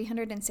then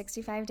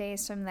 365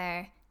 days from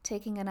there,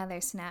 taking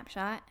another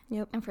snapshot.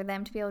 And for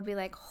them to be able to be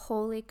like,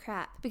 holy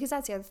crap. Because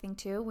that's the other thing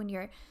too, when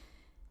you're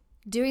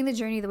doing the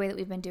journey the way that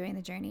we've been doing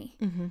the journey.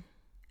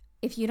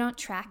 if you don't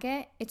track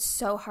it, it's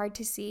so hard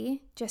to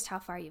see just how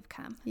far you've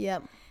come.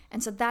 Yep.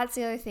 And so that's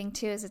the other thing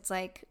too, is it's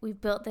like we've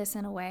built this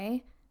in a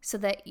way so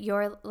that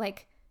you're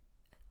like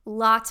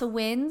lots of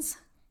wins,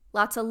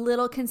 lots of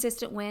little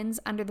consistent wins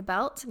under the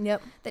belt.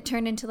 Yep. That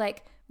turn into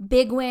like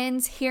big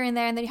wins here and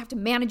there, and then you have to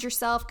manage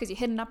yourself because you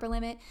hit an upper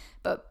limit.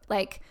 But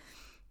like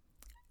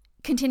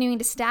continuing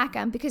to stack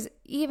them, because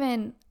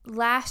even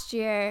last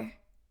year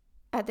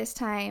at this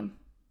time,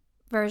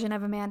 version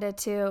of Amanda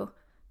to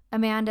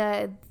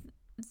Amanda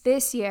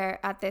this year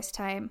at this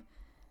time,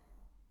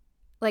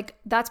 like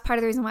that's part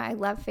of the reason why I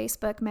love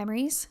Facebook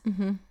memories.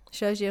 Mm-hmm.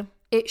 Shows you.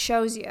 It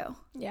shows you.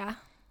 Yeah.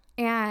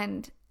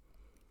 And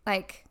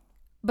like,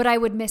 but I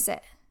would miss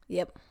it.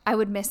 Yep. I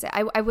would miss it.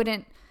 I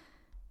wouldn't,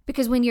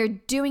 because when you're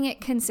doing it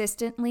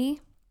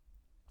consistently,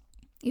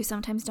 you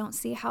sometimes don't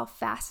see how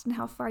fast and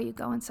how far you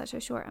go in such a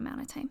short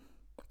amount of time.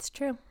 It's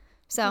true.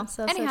 So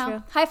anyhow,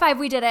 true. high five,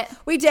 we did it.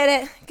 We did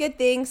it. Good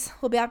things.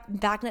 We'll be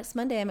back next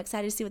Monday. I'm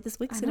excited to see what this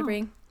week's going to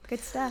bring. Good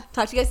stuff.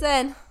 Talk to you guys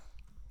then.